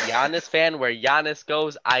a Giannis fan. Where Giannis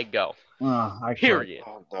goes, I go. Oh, I quit. Period.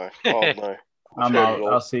 oh no. Oh no. I've I'm heard it out.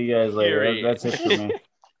 all. I'll see you guys later. Period. That's it for me.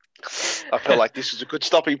 I feel like this is a good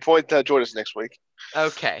stopping point. Join us next week.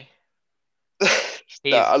 Okay. No,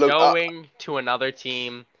 He's look, going to another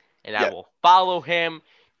team, and I yeah, will follow him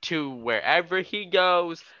to wherever he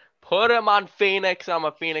goes. Put him on Phoenix. I'm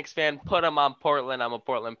a Phoenix fan. Put him on Portland. I'm a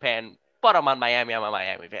Portland fan. Put him on Miami. I'm a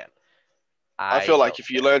Miami fan. I I feel like don't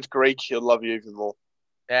if you care. learned Greek, he'll love you even more.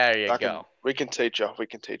 There you I can, go. we can teach you. We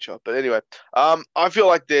can teach you. But anyway, I feel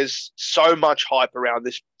like there's so much hype around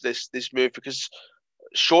this move because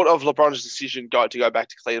short of LeBron's decision to go back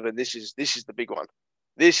to Cleveland, this is the big one.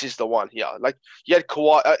 This is the one here. Like you had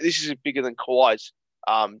Kawhi. This is bigger than Kawhi's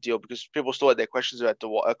deal because people still had their questions about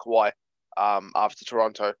Kawhi after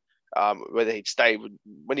Toronto, whether he'd stay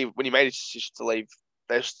when he made his decision to leave.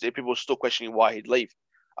 People were still questioning why he'd leave.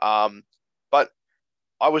 But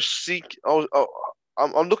I was sick.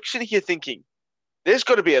 I'm looking sitting here thinking there's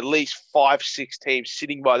got to be at least 5, 6 teams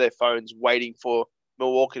sitting by their phones waiting for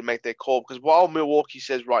Milwaukee to make their call. Because while Milwaukee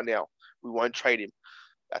says right now we won't trade him,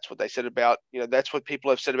 that's what they said about that's what people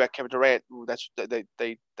have said about Kevin Durant. That's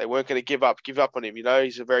they weren't going to give up on him.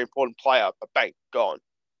 He's a very important player, but bang, gone.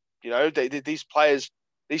 These players,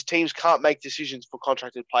 these teams can't make decisions for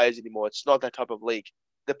contracted players anymore. It's not that type of league.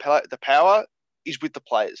 The power is with the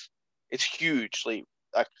players. It's hugely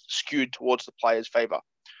skewed towards the players' favor.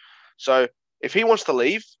 So if he wants to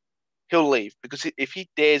leave, he'll leave because if he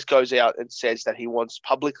goes out and says that he wants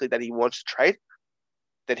publicly that he wants to trade,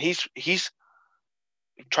 then his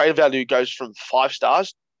trade value goes from 5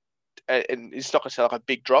 stars and it's not going to sound like a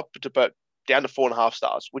big drop, but down to 4.5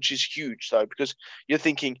 stars, which is huge. So because you're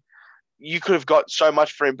thinking you could have got so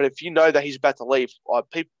much for him, but if you know that he's about to leave,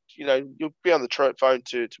 people, you'll be on the phone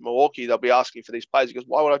to Milwaukee. They'll be asking for these players. He goes,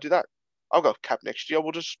 why would I do that? I'll go cap next year.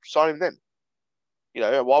 We'll just sign him then.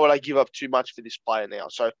 Why would I give up too much for this player now?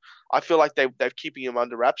 So I feel like they're keeping him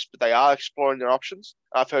under wraps, but they are exploring their options.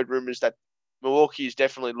 I've heard rumors that Milwaukee is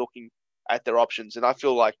definitely looking at their options, and I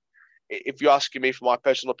feel like if you're asking me for my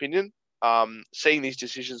personal opinion, seeing these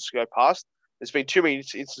decisions go past, there's been too many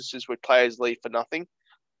instances where players leave for nothing.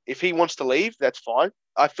 If he wants to leave, that's fine.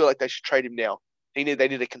 I feel like they should trade him now. They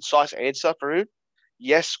need a concise answer for him.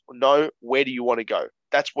 Yes or no, where do you want to go?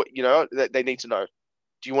 That's what they need to know.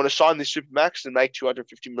 Do you want to sign this supermax and make $250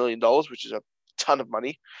 million, which is a ton of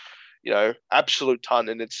money? Absolute ton,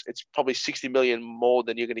 and it's probably 60 million more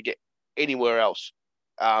than you're going to get anywhere else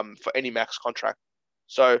for any max contract.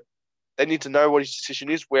 So they need to know what his decision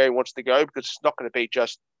is, where he wants to go, because it's not going to be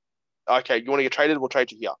just okay. You want to get traded? We'll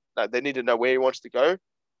trade you here. No, they need to know where he wants to go,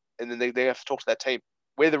 and then they have to talk to that team,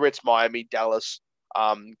 whether it's Miami, Dallas,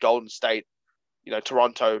 Golden State,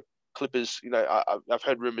 Toronto, Clippers. I've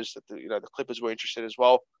heard rumors that the Clippers were interested as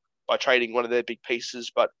well by trading one of their big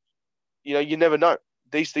pieces, but you never know.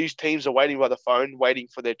 These teams are waiting by the phone, waiting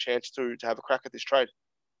for their chance to have a crack at this trade.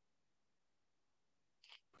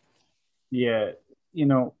 Yeah,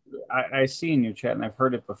 I see in your chat, and I've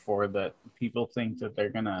heard it before, that people think that they're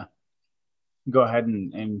gonna go ahead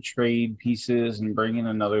and trade pieces and bring in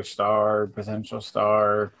another star, potential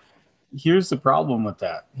star. Here's the problem with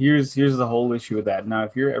that. Here's the whole issue with that. Now,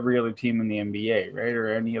 if you're every other team in the NBA, right,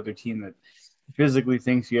 or any other team that physically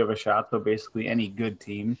thinks you have a shot, so basically any good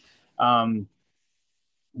team,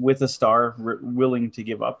 with a star willing to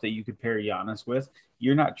give up that you could pair Giannis with,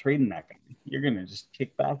 you're not trading that guy. You're gonna just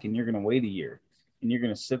kick back and you're gonna wait a year, and you're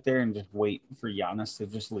gonna sit there and just wait for Giannis to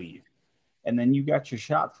just leave, and then you got your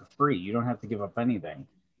shot for free. You don't have to give up anything.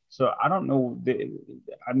 So I don't know.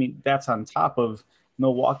 I mean, that's on top of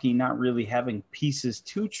Milwaukee not really having pieces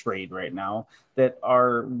to trade right now that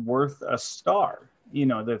are worth a star.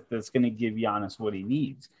 That's going to give Giannis what he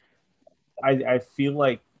needs. I feel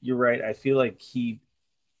like you're right. I feel like he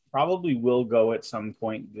probably will go at some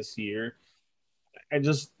point this year. I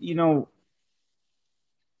just, God,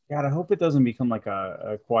 I hope it doesn't become like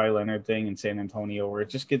a Kawhi Leonard thing in San Antonio where it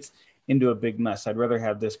just gets into a big mess. I'd rather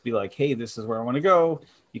have this be like, hey, this is where I want to go.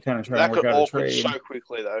 You kind of try and That work got out a awkward trade. so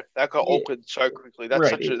quickly, though. That got Yeah, awkward so quickly. right.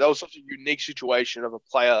 That was such a unique situation of a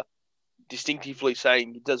player distinctively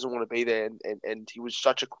saying he doesn't want to be there, and he was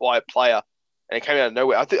such a quiet player, and it came out of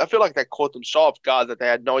nowhere. I feel like that caught them so off guard that they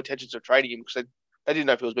had no intentions of trading him because They didn't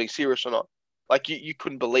know if he was being serious or not. Like you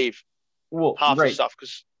couldn't believe Well, half the right. stuff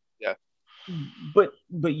because But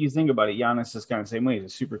you think about it, Giannis is kind of the same way. He's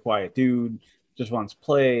a super quiet dude, just wants to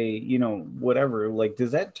play, whatever. Like,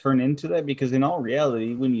 does that turn into that? Because in all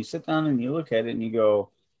reality, when you sit down and you look at it and you go,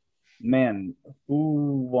 man,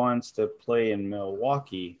 who wants to play in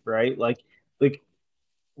Milwaukee, right? Like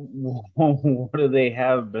what do they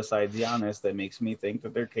have besides Giannis that makes me think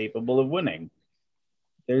that they're capable of winning?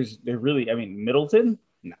 They're really, I mean, Middleton?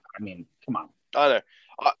 No, I mean, come on. I know.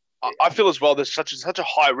 I feel as well. There's such a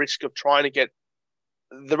high risk of trying to get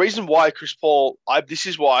the reason why Chris Paul. This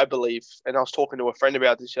is why I believe, and I was talking to a friend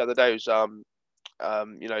about this the other day. Who's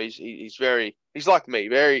he's like me,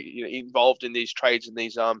 very involved in these trades and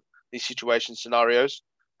these situation scenarios.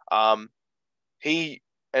 He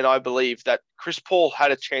and I believe that Chris Paul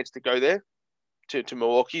had a chance to go there to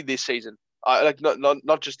Milwaukee this season. Like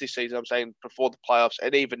not just this season. I'm saying before the playoffs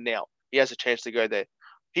and even now, he has a chance to go there.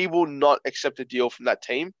 He will not accept a deal from that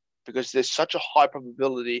team because there's such a high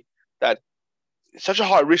probability that such a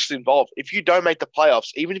high risk involved. If you don't make the playoffs,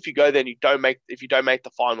 even if you go there and if you don't make the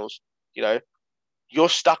finals, you're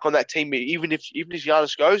stuck on that team. Even if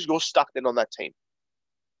Giannis goes, you're stuck then on that team.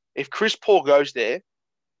 If Chris Paul goes there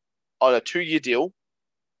on a 2-year deal,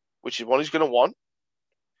 which is what he's going to want,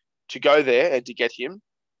 to go there and to get him,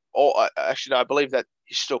 or actually, no, I believe that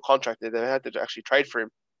he's still contracted. They had to actually trade for him.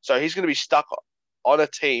 So he's going to be stuck on a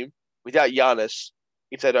team without Giannis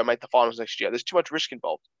if they don't make the finals next year. There's too much risk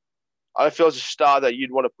involved. I don't feel as a star that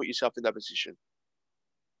you'd want to put yourself in that position.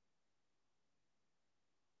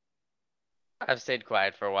 I've stayed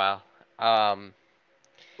quiet for a while. Welcome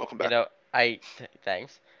You back. know,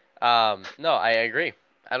 thanks. No, I agree.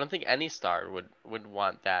 I don't think any star would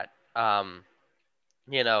want that.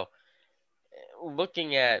 You know,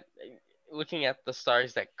 looking at looking at the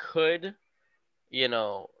stars that could,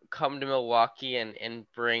 come to Milwaukee and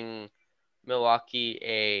bring Milwaukee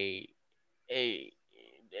a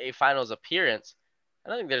a finals appearance, I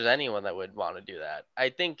don't think there's anyone that would want to do that. I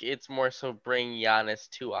think it's more so bring Giannis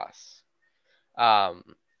to us. Um,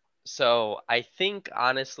 so I think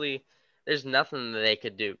honestly, there's nothing that they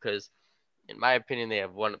could do because, in my opinion, they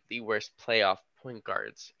have one of the worst playoff point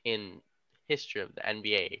guards in history of the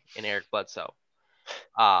NBA in Eric Bledsoe.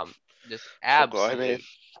 Just Poor guy, man. absolute,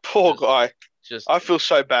 Poor just, guy. just, I feel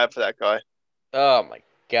so bad for that guy. oh my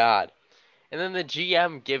God. And then the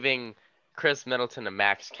GM giving Chris Middleton a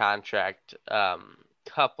max contract,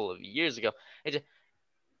 couple of years ago. It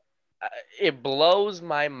it blows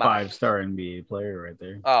my mind. 5-star NBA player right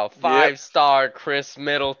there. Oh, Yep. 5-star Chris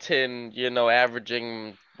Middleton,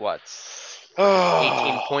 averaging what,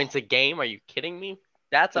 18 points a game? Are you kidding me?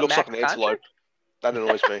 That's It a looks like max an antelope. contract? That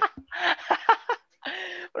annoys me.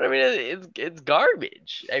 But I mean, it's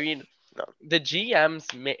garbage. I mean, No. the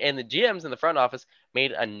GMs in the front office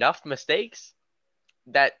made enough mistakes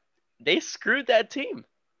that they screwed that team.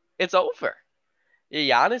 It's over.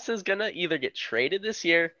 Giannis is gonna either get traded this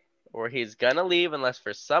year or he's gonna leave unless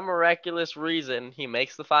for some miraculous reason he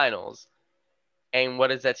makes the finals. And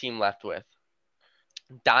what is that team left with?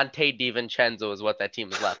 Dante DiVincenzo is what that team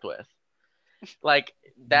is left with. Like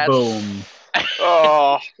that's Boom.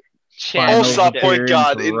 Oh, all-star championship. point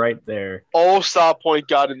guard right there. all-star point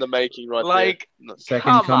guard in the making, right Like, there. Second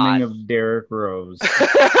come coming on. of Derrick Rose.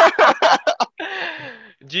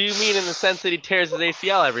 Do you mean in the sense that he tears his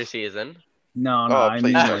ACL every season? No, Oh, I please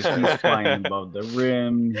mean don't. like he's flying above the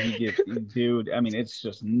rim. Dude. I mean, it's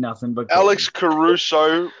just nothing but Alex gold.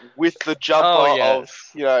 Caruso with the jumper Oh, of,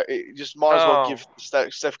 yes. it just might as well Oh, give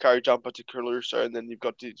Steph Curry jumper to Caruso, and then you've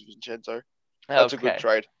got DiVincenzo. That's a good okay.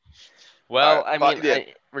 trade. Well, Alright, but yeah,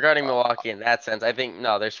 regarding Milwaukee in that sense, I think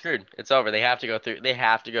no, they're screwed. It's over. They have to go through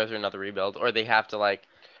another rebuild, or they have to like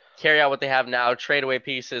carry out what they have now, trade away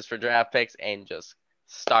pieces for draft picks, and just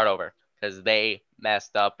start over because they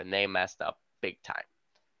messed up and they messed up big time.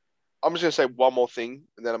 I'm just gonna say one more thing,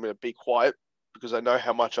 and then I'm gonna be quiet because I know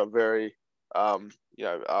how much I'm very, I'm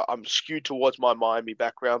skewed towards my Miami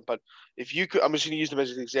background. But if you could, I'm just gonna use them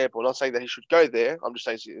as an example. I'm not saying that he should go there. I'm just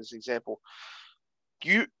saying as an example.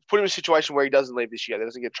 You put him in a situation where he doesn't leave this year. He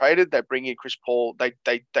doesn't get traded. They bring in Chris Paul.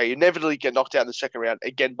 They inevitably get knocked out in the second round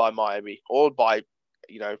again by Miami or by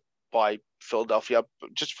Philadelphia,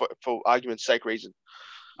 just for argument's sake reason.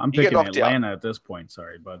 I'm You get picking knocked out. Atlanta at this point.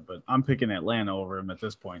 Sorry, but I'm picking Atlanta over him at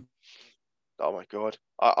this point. Oh my god,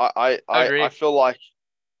 I Agree. feel like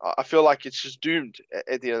it's just doomed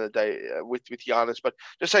at the end of the day with Giannis. But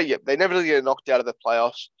just say, yeah, they never get knocked out of the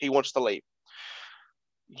playoffs. He wants to leave.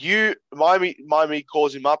 Miami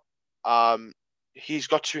calls him up. He's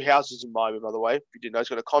got 2 houses in Miami, by the way. If you didn't know, he's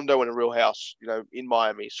got a condo and a real house, in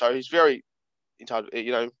Miami. So he's very entitled.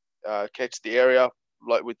 connects to the area,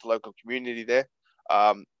 like with the local community there.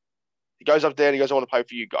 He goes up there and he goes, "I want to play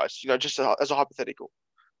for you guys." Just as a hypothetical.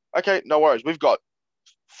 Okay, no worries. We've got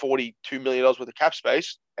 $42 million worth of cap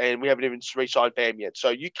space, and we haven't even re-signed Bam yet. So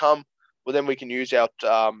you come, well, then we can use our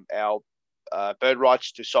bird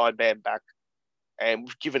rights to sign Bam back, and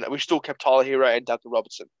we've still kept Tyler Hero and Duncan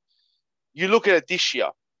Robertson. You look at it this year.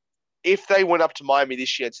 If they went up to Miami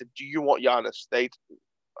this year and said, "Do you want Giannis?"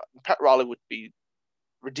 Pat Riley would be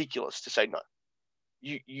ridiculous to say no.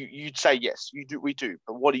 You'd say yes. We do.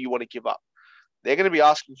 But what do you want to give up? They're going to be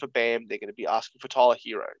asking for Bam. They're going to be asking for Tyler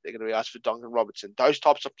Hero. They're going to be asking for Duncan Robertson. Those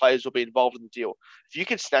types of players will be involved in the deal. If you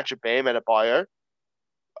can snatch a Bam and a Bio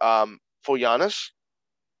for Giannis,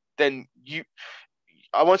 then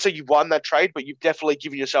I won't say you won that trade, but you've definitely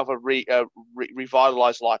given yourself a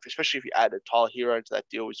revitalized life, especially if you added Tyler Hero into that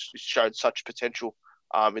deal, which has shown such potential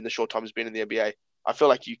in the short time he's been in the NBA. I feel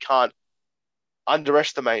like you can't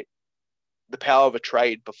underestimate the power of a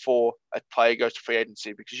trade before a player goes to free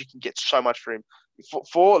agency, because you can get so much for him.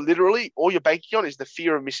 For literally all you're banking on is the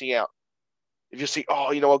fear of missing out. If you see,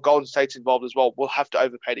 oh, Golden State's involved as well, we'll have to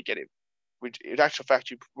overpay to get him. Which, in actual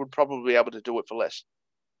fact, you would probably be able to do it for less.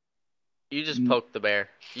 You just poked the bear.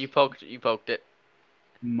 You poked it.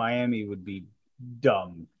 Miami would be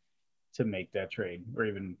dumb to make that trade, or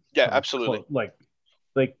even absolutely.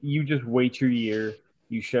 Like you just wait your year,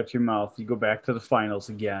 you shut your mouth, you go back to the finals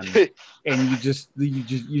again, and you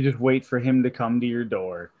just wait for him to come to your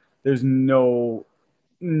door. There's no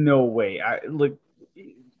way.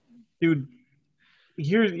 Dude.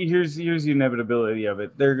 Here's the inevitability of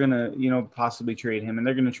it. They're gonna possibly trade him, and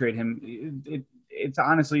they're gonna trade him. It's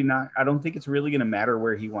honestly not. I don't think it's really gonna matter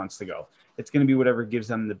where he wants to go. It's gonna be whatever gives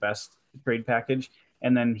them the best trade package,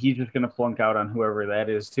 and then he's just gonna flunk out on whoever that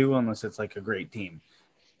is too, unless it's like a great team.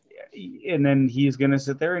 And then he's gonna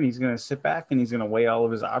sit there and he's gonna sit back and he's gonna weigh all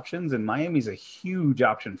of his options. And Miami's a huge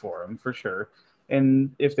option for him for sure.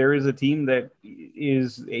 And if there is a team that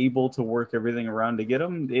is able to work everything around to get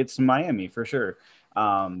him, it's Miami for sure.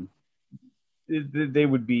 They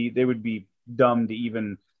would be dumb to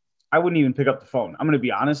even. I wouldn't even pick up the phone. I'm going to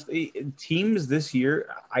be honest. Teams this year,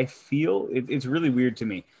 I feel it's really weird to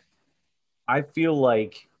me. I feel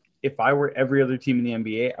like if I were every other team in the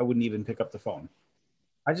NBA, I wouldn't even pick up the phone.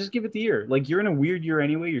 I just give it the year. Like, you're in a weird year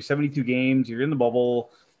anyway. You're 72 games. You're in the bubble.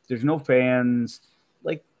 There's no fans.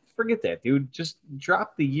 Like, forget that, dude. Just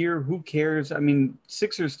drop the year. Who cares? I mean,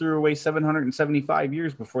 Sixers threw away 775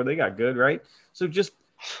 years before they got good, right? So just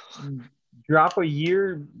drop a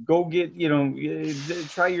year, go get,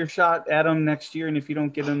 try your shot at them next year. And if you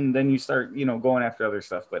don't get them, then you start, going after other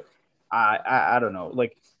stuff. But I don't know.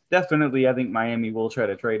 Like, definitely, I think Miami will try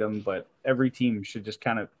to trade them, but every team should just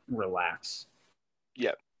kind of relax.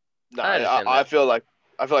 Yeah. No, I feel like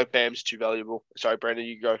Bam's too valuable. Sorry, Brandon,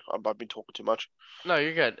 you go. I've been talking too much. No,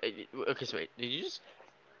 you're good. Okay, so wait, did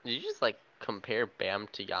you just like compare Bam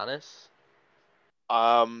to Giannis?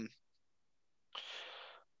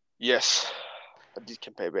 Yes, I did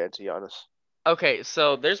compare Bam to Giannis. Okay,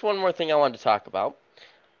 so there's one more thing I wanted to talk about,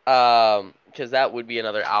 because that would be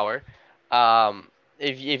another hour.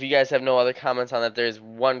 If you guys have no other comments on that, there's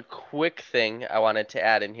one quick thing I wanted to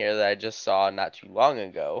add in here that I just saw not too long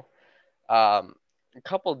ago. A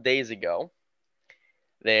couple days ago,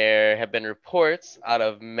 there have been reports out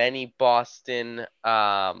of many Boston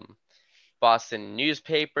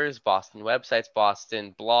newspapers, Boston websites,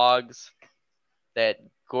 Boston blogs, that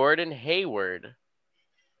Gordon Hayward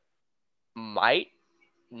might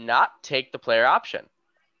not take the player option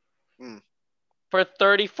for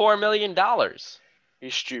 $34 million.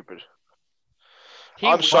 He's stupid.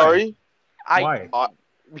 I'm sorry. Why?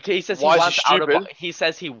 Because he says he wants out of. He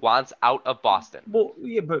says he wants out of Boston. Well,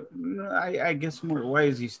 yeah, but I guess more. Why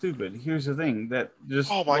is he stupid? Here's the thing. That just.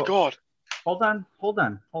 Oh my God. Hold on.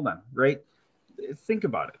 Right. Think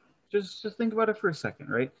about it. Just think about it for a second.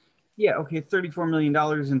 Right. Yeah. Okay. $34 million,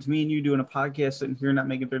 and to me and you doing a podcast sitting here not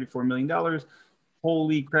making $34 million.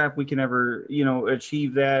 Holy crap! We can ever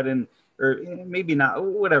achieve that, or maybe not.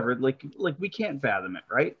 Whatever. Like we can't fathom it.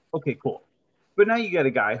 Right. Okay. Cool. But now you got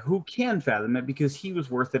a guy who can fathom it because he was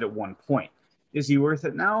worth it at one point. Is he worth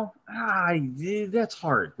it now? That's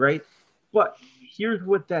hard, right? But here's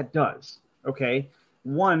what that does, okay?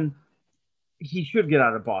 One, he should get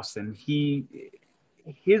out of Boston.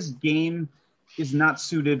 His game is not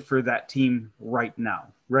suited for that team right now,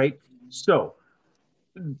 right? So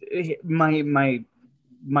my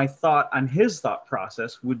thought on his thought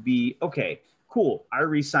process would be, okay, cool. I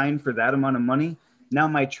re-signed for that amount of money. Now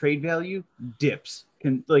my trade value dips.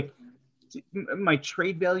 My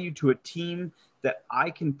trade value to a team that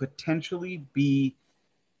I can potentially be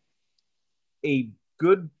a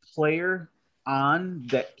good player on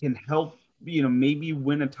that can help, maybe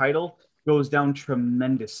win a title goes down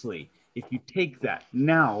tremendously. If you take that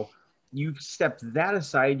now, you step that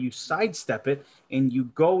aside, you sidestep it, and you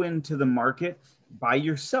go into the market by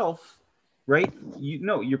yourself, right?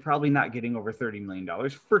 You're probably not getting over $30 million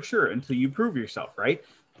for sure until you prove yourself, right?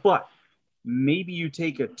 But maybe you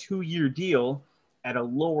take a 2-year deal at a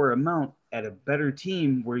lower amount at a better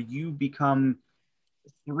team where you become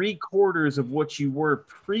 3/4 of what you were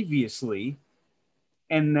previously,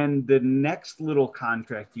 and then the next little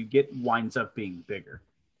contract you get winds up being bigger.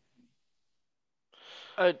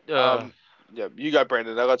 Yeah, you go,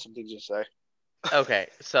 Brandon. I got some things to say. Okay,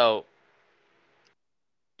 so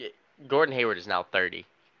Gordon Hayward is now 30.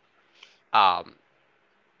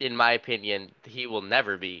 In my opinion, he will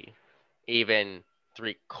never be even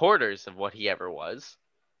 3/4 of what he ever was.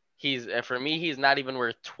 For me, he's not even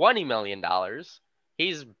worth $20 million.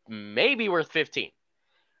 He's maybe worth 15.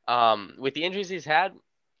 With the injuries he's had,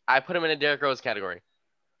 I put him in a Derrick Rose category.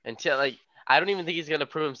 Until I don't even think he's gonna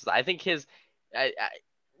prove himself. I think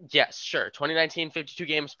yes, sure, 2019, 52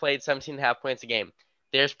 games played, 17.5 points a game.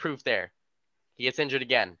 There's proof there. He gets injured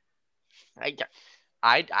again.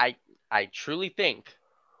 I truly think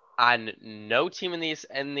on no team in the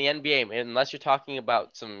NBA, unless you're talking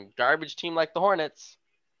about some garbage team like the Hornets,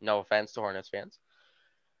 no offense to Hornets fans,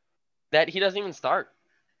 that he doesn't even start.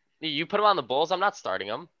 You put him on the Bulls, I'm not starting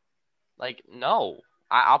him. No.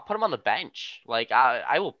 I'll put him on the bench. I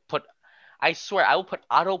swear, I will put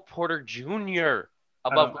Otto Porter Jr.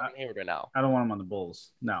 above Gordon Hayward right now. I don't want him on the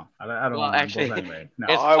Bulls. No, I don't want him on the Bulls anyway. No.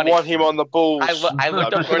 I want him on the Bulls. I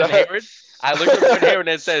looked up Gordon Hayward. I looked up Gordon Hayward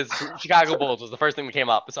and it says Chicago Bulls was the first thing that came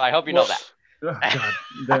up. So I hope you know that. Oh, God,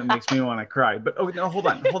 that makes me want to cry. But no, hold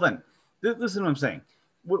on. Listen to what I'm saying.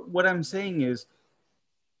 What I'm saying is,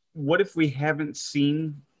 what if we haven't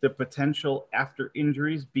seen the potential after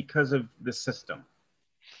injuries because of the system?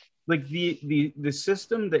 Like the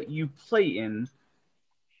system that you play in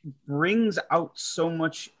brings out so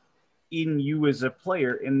much in you as a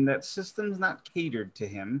player, and that system's not catered to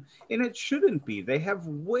him, and it shouldn't be. They have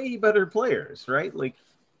way better players, right?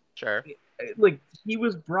 Sure. He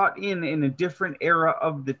was brought in a different era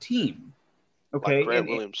of the team. Okay. Like Grant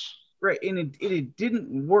Williams. Right. And it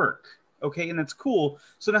didn't work. Okay. And that's cool.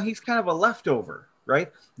 So now he's kind of a leftover,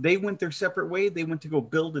 right? They went their separate way. They went to go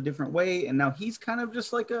build a different way. And now he's kind of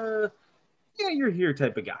just like you're here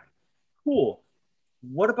type of guy. Cool.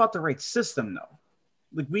 What about the right system though?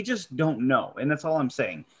 We just don't know. And that's all I'm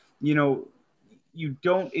saying.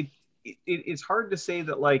 It's hard to say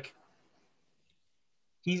that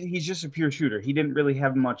he's just a pure shooter. He didn't really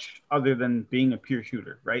have much other than being a pure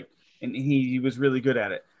shooter, right? And he was really good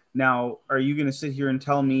at it. Now, are you going to sit here and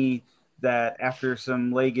tell me that after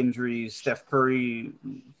some leg injuries, Steph Curry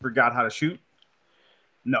forgot how to shoot?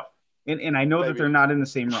 No. And I know that they're not in the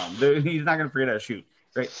same realm. He's not going to forget how to shoot,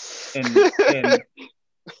 right? And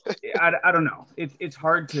I don't know. It's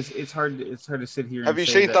hard to sit here. Have you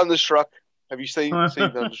seen Thunderstruck? Have you seen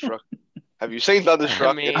Thunderstruck? Have you seen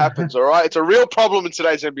Thunderstruck? It happens, all right? It's a real problem in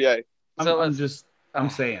today's NBA. I'm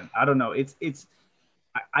saying, I don't know.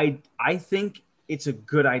 I think it's a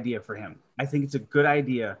good idea for him. I think it's a good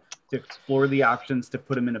idea to explore the options to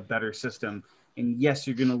put him in a better system. And yes,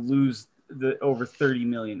 you're going to lose the over 30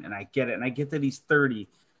 million. And I get it. And I get that he's 30,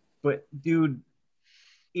 but dude,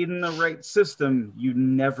 in the right system, you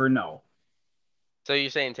never know. So you're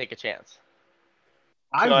saying take a chance?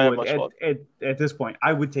 I would at this point.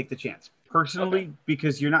 I would take the chance personally,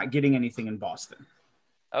 because you're not getting anything in Boston.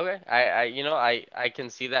 Okay, I can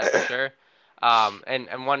see that for sure.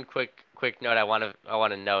 And one quick note I want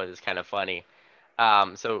to know is kind of funny.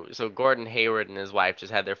 So Gordon Hayward and his wife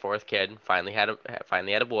just had their fourth kid. Finally had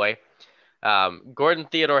a boy. Gordon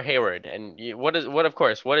Theodore Hayward, and what is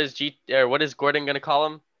Gordon gonna call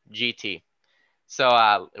him? GT.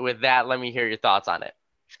 So with that, let me hear your thoughts on it.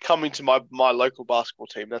 He's coming to my local basketball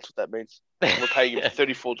team. That's what that means. We're paying him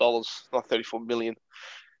 $34, not $34 million.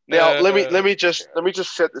 Now let me just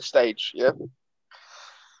set the stage. Yeah,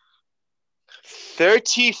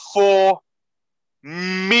 $34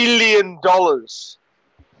 million.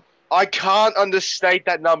 I can't understate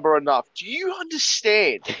that number enough. Do you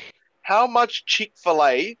understand how much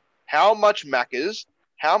Chick-fil-A, how much Macca's,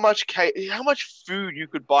 how much food you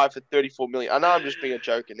could buy for $34 million? I know I'm just being a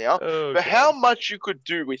joker now, but how much you could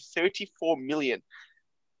do with $34 million?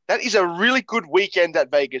 That is a really good weekend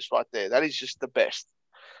at Vegas right there. That is just the best.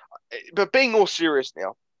 But being more serious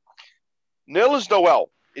now, Nerlens Noel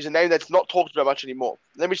is a name that's not talked about much anymore.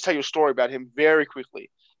 Let me just tell you a story about him very quickly.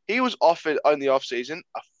 He was offered in the offseason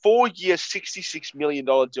a 4-year, $66 million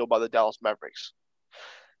deal by the Dallas Mavericks.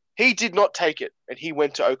 He did not take it, and he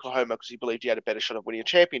went to Oklahoma because he believed he had a better shot of winning a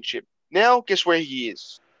championship. Now, guess where he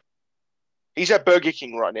is? He's at Burger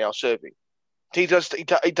King right now serving. He does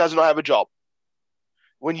not have a job.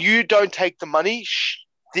 When you don't take the money,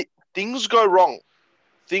 things go wrong.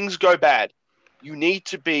 Things go bad.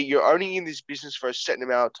 You're only in this business for a certain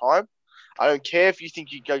amount of time. I don't care if you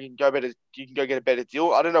think you can go get a better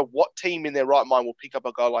deal. I don't know what team in their right mind will pick up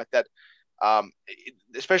a guy like that,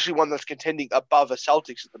 especially one that's contending above a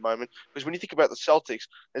Celtics at the moment. Because when you think about the Celtics,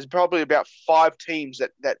 there's probably about 5 teams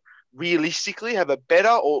that realistically have a better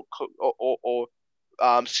or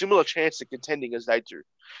similar chance of contending as they do.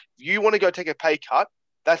 If you want to go take a pay cut,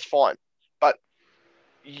 that's fine. But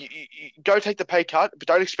you go take the pay cut, but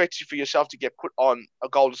don't expect for yourself to get put on a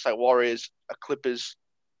Golden State Warriors, a Clippers,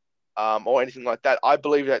 or anything like that. I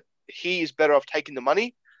believe that he is better off taking the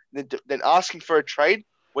money than asking for a trade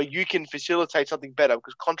where you can facilitate something better,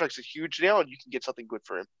 because contracts are huge now and you can get something good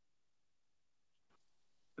for him.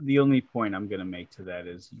 The only point I'm going to make to that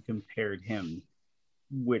is you compared him,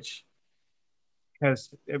 which has,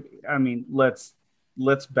 I mean, let's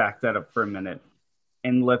back that up for a minute.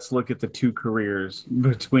 And let's look at the 2 careers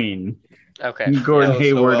between Gordon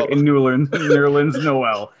Hayward and Nerlens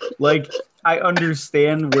Noel. Like, I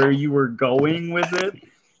understand where you were going with it,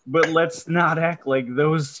 but let's not act like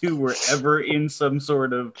those 2 were ever in some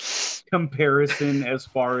sort of comparison as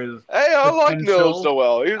far as. Hey, I like Nerlens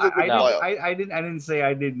Noel. He was a good player. I didn't say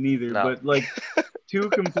I didn't either, but like 2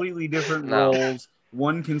 completely different roles.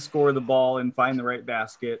 One can score the ball and find the right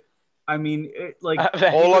basket. I mean,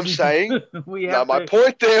 all I'm saying. My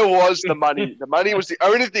point there was the money. The money was the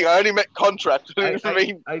only thing. I only meant contract. I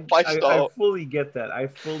fully get that. I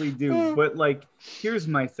fully do. But like, here's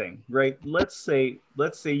my thing, right? Let's say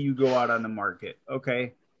you go out on the market,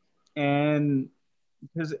 okay, and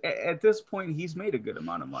because at this point he's made a good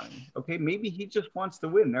amount of money. Okay, maybe he just wants to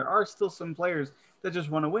win. There are still some players that just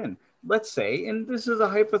want to win. Let's say, and this is a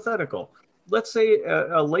hypothetical. Let's say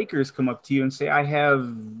a Lakers come up to you and say, I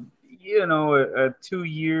have, a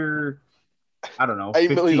 2-year, I don't know,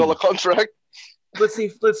 $8 million contract. Let's say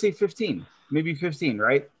 15, maybe 15,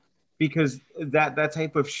 right? Because that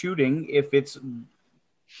type of shooting, if it's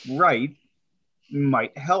right,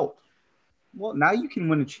 might help. Well, now you can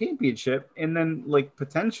win a championship, and then like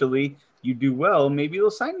potentially you do well, maybe they'll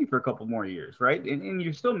sign you for a couple more years, right? And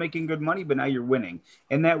you're still making good money, but now you're winning.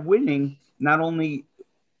 And that winning not only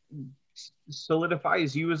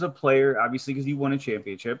solidifies you as a player, obviously, because you won a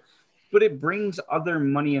championship, but it brings other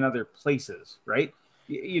money in other places, right?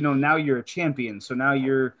 Now you're a champion, so now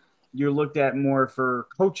you're looked at more for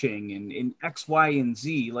coaching and X, Y, and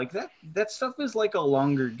Z. Like that stuff is like a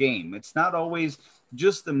longer game. It's not always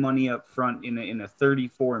just the money up front in a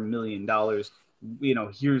 $34 million.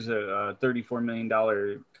 Here's a $34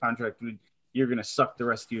 million contract. You're going to suck the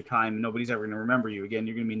rest of your time. Nobody's ever going to remember you again.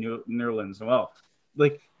 You're going to be Nerlens Noel.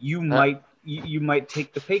 Like you might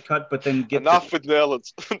take the pay cut, but then get enough with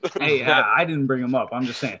Nerlens. Hey, I didn't bring him up. I'm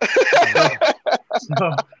just saying.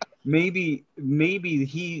 So maybe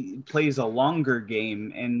he plays a longer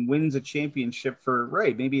game and wins a championship for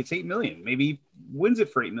maybe it's $8 million. Maybe he wins it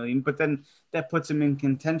for $8 million, but then that puts him in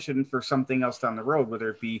contention for something else down the road, whether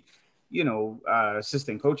it be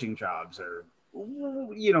assistant coaching jobs or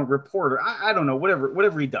reporter. I don't know,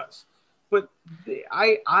 whatever he does. But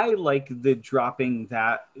I like the dropping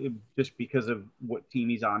that just because of what team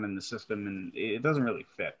he's on in the system, and it doesn't really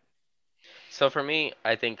fit. So for me,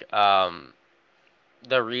 I think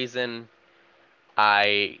the reason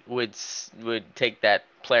I would take that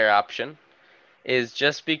player option is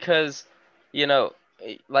just because,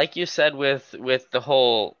 like you said with the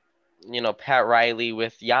whole, Pat Riley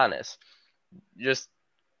with Giannis, just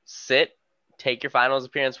sit, take your finals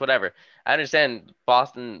appearance, whatever. I understand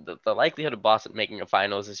Boston, the likelihood of Boston making a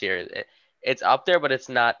finals this year, it's up there, but it's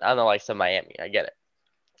not on the likes of Miami. I get it.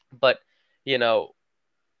 But,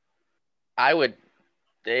 I would,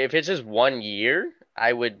 if it's just 1 year,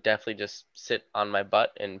 I would definitely just sit on my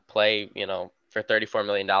butt and play, for $34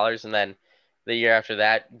 million. And then the year after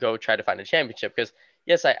that, go try to find a championship. Because,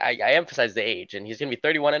 yes, I emphasize the age, and he's going to be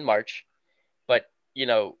 31 in March. But,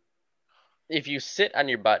 if you sit on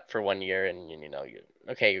your butt for 1 year and,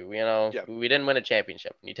 we didn't win a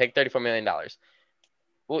championship, and you take $34 million,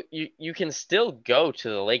 well, you can still go to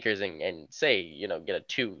the Lakers and say, get a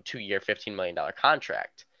two-year, $15 million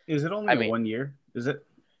contract. Is it only 1 year? Is it?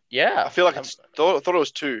 Yeah. I feel like I thought it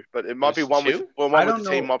was 2, but it might be one with the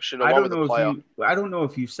team option or one with the player. I don't know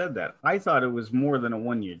if you said that. I thought it was more than a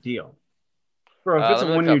 1 year deal. Bro, if it's a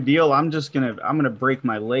 1 year deal, I'm gonna break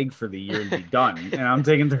my leg for the year and be done. And I'm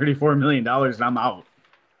taking $34 million and I'm out.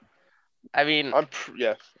 I mean,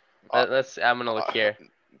 yeah. I'm gonna look here.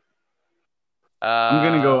 Um,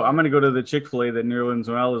 I'm gonna go to the Chick-fil-A that Nerlens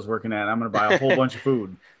Noel is working at. I'm gonna buy a whole bunch of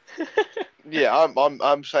food. Yeah,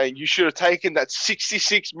 I'm saying you should have taken that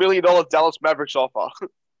 $66 million Dallas Mavericks offer.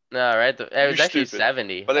 no, right? It You was actually stupid.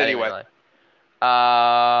 70. But I didn't anyway,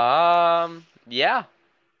 realize. Yeah,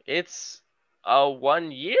 it's a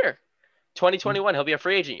 1 year. 2021, he'll be a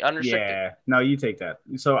free agent, unrestricted. Yeah, no, you take that.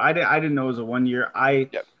 So I didn't know it was a 1 year.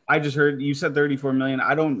 yeah. I just heard you said 34 million.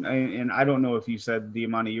 I don't know if you said the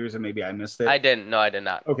amount of years and maybe I missed it. I didn't. No, I did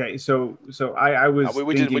not. Okay, I No, was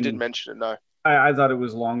we didn't thinking mention it. No, I thought it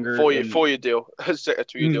was longer and 4 year deal, a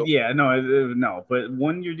 2 year deal. yeah, no, no, but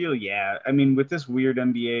 1 year deal, yeah. I mean, with this weird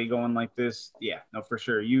NBA going like this, yeah, no, for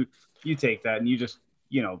sure. You take that and you just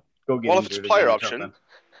go get Well, if it's a injured player again or option,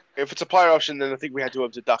 something. then I think we had to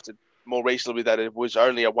have deducted more reasonably that it was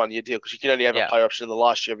only a 1 year deal because you can only have a Yeah, player option in the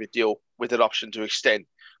last year of your deal with an option to extend.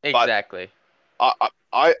 But exactly.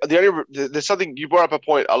 there's something you brought up a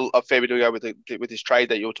point a fair bit ago with this trade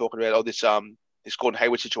that you were talking about, or this Gordon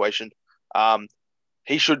Hayward situation.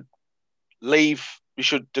 He should leave. You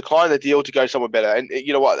should decline the deal to go somewhere better. And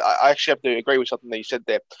you know what? I actually have to agree with something that you said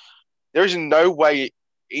there. There is no way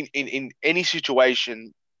in any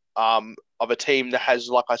situation of a team that has,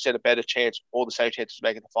 like I said, a better chance or the same chance of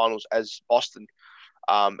making the finals as Boston,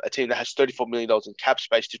 a team that has $34 million in cap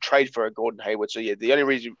space to trade for a Gordon Hayward. So yeah, the only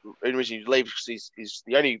reason you leave is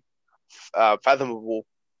the only fathomable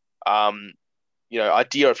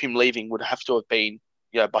idea of him leaving would have to have been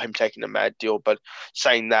by him taking a mad deal. But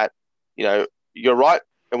saying that, you're right,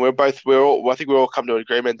 and I think we're all come to an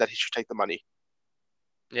agreement that he should take the money.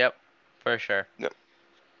 Yep, for sure. Yeah.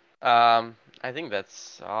 I think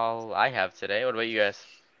that's all I have today. What about you guys?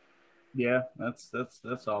 Yeah,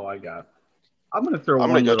 that's all I got. I'm gonna throw I'm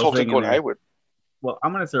gonna one go little talk to thing in Gordon there. Hayward. Well,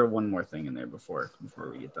 I'm gonna throw one more thing in there before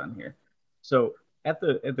we get done here. So at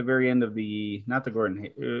the very end of the not the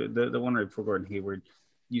the one right before Gordon Hayward,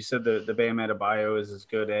 you said the Bam Adebayo is as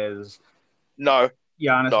good as No,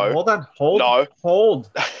 Giannis. no, Hold on, no.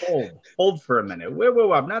 hold for a minute.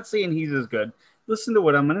 Whoa, I'm not saying he's as good. Listen to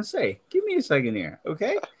what I'm gonna say. Give me a second here,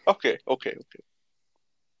 okay? Okay.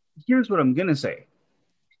 Here's what I'm gonna say.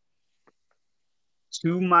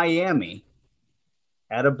 To Miami,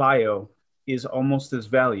 Adebayo is almost as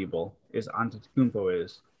valuable as Antetokounmpo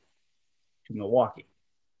is to Milwaukee.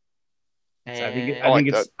 And I like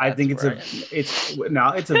that.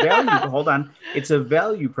 It's a value. Hold on, it's a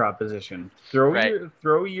value proposition. Right.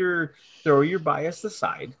 Throw your bias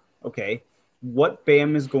aside. Okay, what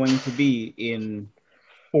Bam is going to be in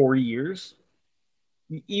 4 years,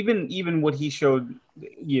 even what he showed,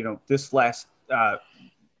 this last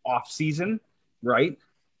off season, right,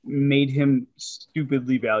 made him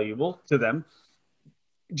stupidly valuable to them.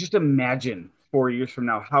 Just imagine 4 years from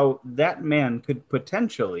now how that man could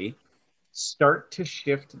potentially start to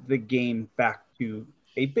shift the game back to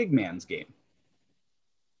a big man's game.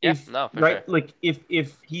 Yeah, If no, for sure. right, like if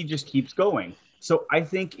he just keeps going. So I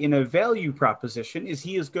think in a value proposition, is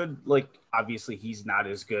he as good? Like obviously he's not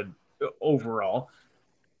as good overall,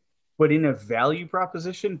 but in a value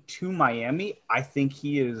proposition to Miami, I think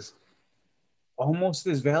he is almost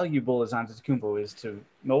as valuable as Antetokounmpo is to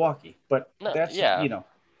Milwaukee. But No, that's yeah.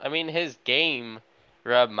 I mean, his game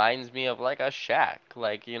reminds me of like a Shaq.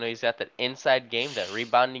 Like, he's got that inside game, that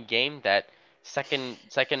rebounding game, that second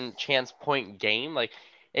chance point game. Like,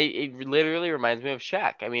 it literally reminds me of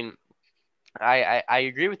Shaq. I mean, I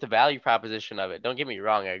agree with the value proposition of it. Don't get me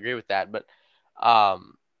wrong, I agree with that. But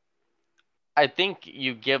um, I think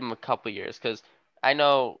you give him a couple years because I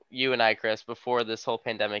know you and I, Chris, before this whole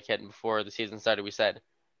pandemic hit and before the season started, we said,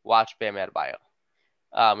 watch Bam Adebayo.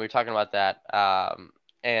 We were talking about that.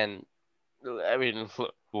 And I mean,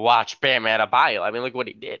 watch Bam Adebayo. I mean, look what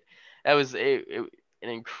he did. That was an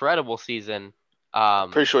incredible season.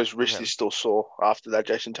 Pretty sure his From wrist him. is still sore after that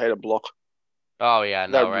Jason Tatum block. Oh yeah,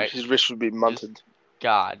 No, no, right? his wrist would be Just munted.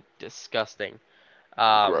 God, disgusting.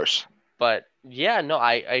 Um, Gross. but yeah, no,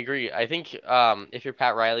 I agree. I think if you're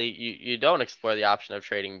Pat Riley, you don't explore the option of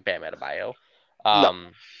trading Bam Adebayo. No,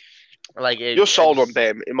 Um, like you're I sold on just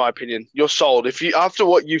Bam, in my opinion. You're sold if you after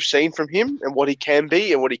what you've seen from him and what he can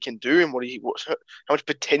be and what he can do and how much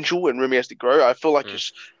potential and room he has to grow. I feel like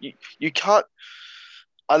mm, you can't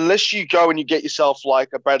unless you go and you get yourself like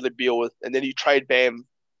a Bradley Beal and then you trade Bam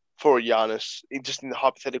for a Giannis, just in the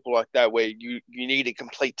hypothetical like that, where you need a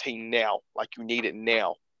complete team now, like you need it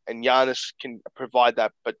now, and Giannis can provide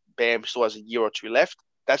that, but Bam still has a year or two left.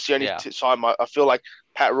 That's the only yeah. time I feel like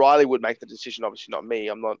Pat Riley would make the decision. Obviously, not me.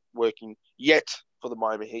 I'm not working yet for the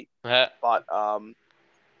Miami Heat, but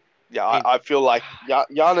yeah, It, I feel like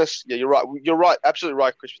Giannis. Yeah, you're right. You're right. Absolutely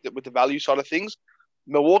right, Chris. With the value side of things,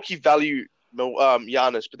 Milwaukee value.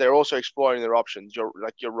 Giannis, but they're also exploring their options. You're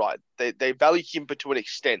right. They value him, but to an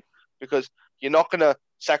extent, because you're not gonna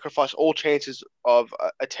sacrifice all chances of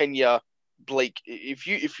a 10-year Bleak.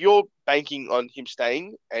 If you're banking on him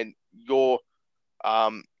staying, and your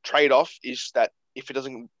trade off is that if it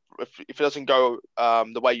doesn't go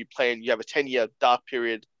the way you plan, you have a 10-year dark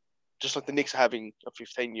period, just like the Knicks are having a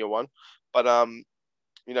 15-year one. But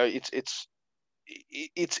you know, it's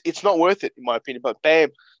not worth it in my opinion. But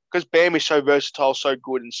because Bam is so versatile, so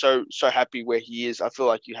good, and so happy where he is, I feel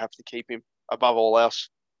like you have to keep him above all else.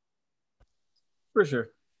 For sure.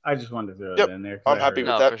 I just wanted to throw Yep, it in there I'm because I happy heard with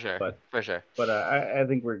No, it. that. for sure. But For sure. I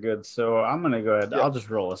think we're good. So I'm gonna go ahead. Yep, I'll just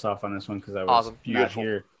roll us off on this one because I was Awesome.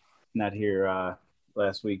 beautiful. not here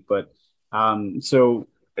last week. But so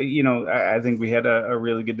I think we had a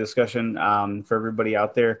really good discussion. For everybody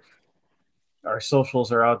out there, our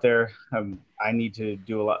socials are out there. I need to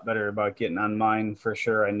do a lot better about getting on mine for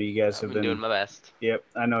sure. I know you guys I've have been doing been. my best. Yep,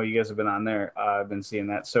 I know you guys have been on there. I've been seeing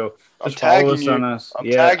that. So I'm just follow tagging us on you. us. I'm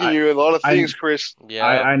Yeah, tagging you in a lot of I things, Chris. Yeah.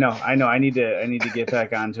 I know. I need to get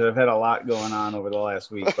back onto it. I've had a lot going on over the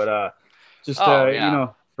last week, but just Oh, yeah.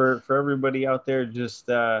 for everybody out there, just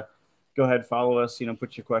go ahead, follow us.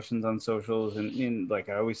 Put your questions on socials, and like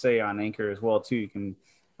I always say on Anchor as well too. You can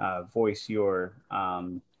voice your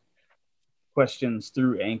questions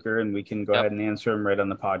through Anchor, and we can go Yep. ahead and answer them right on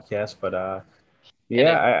the podcast. But And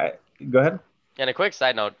yeah, go ahead. And a quick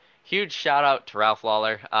side note, huge shout out to Ralph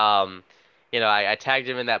Lawler. I tagged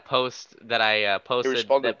him in that post that I He posted.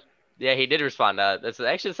 responded. That yeah, he did respond. That's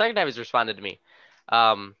actually the second time he's responded to me.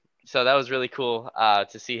 So that was really cool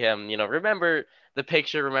to see him. Remember the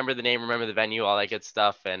picture, remember the name, remember the venue, all that good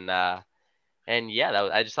stuff. And yeah,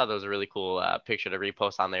 I just thought that was a really cool picture to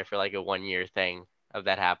repost on there for like a 1 year thing of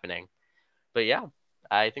that happening. But yeah,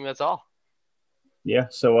 I think that's all. Yeah.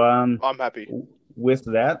 So I'm happy. with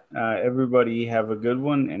that, everybody have a good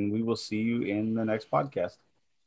one, and we will see you in the next podcast.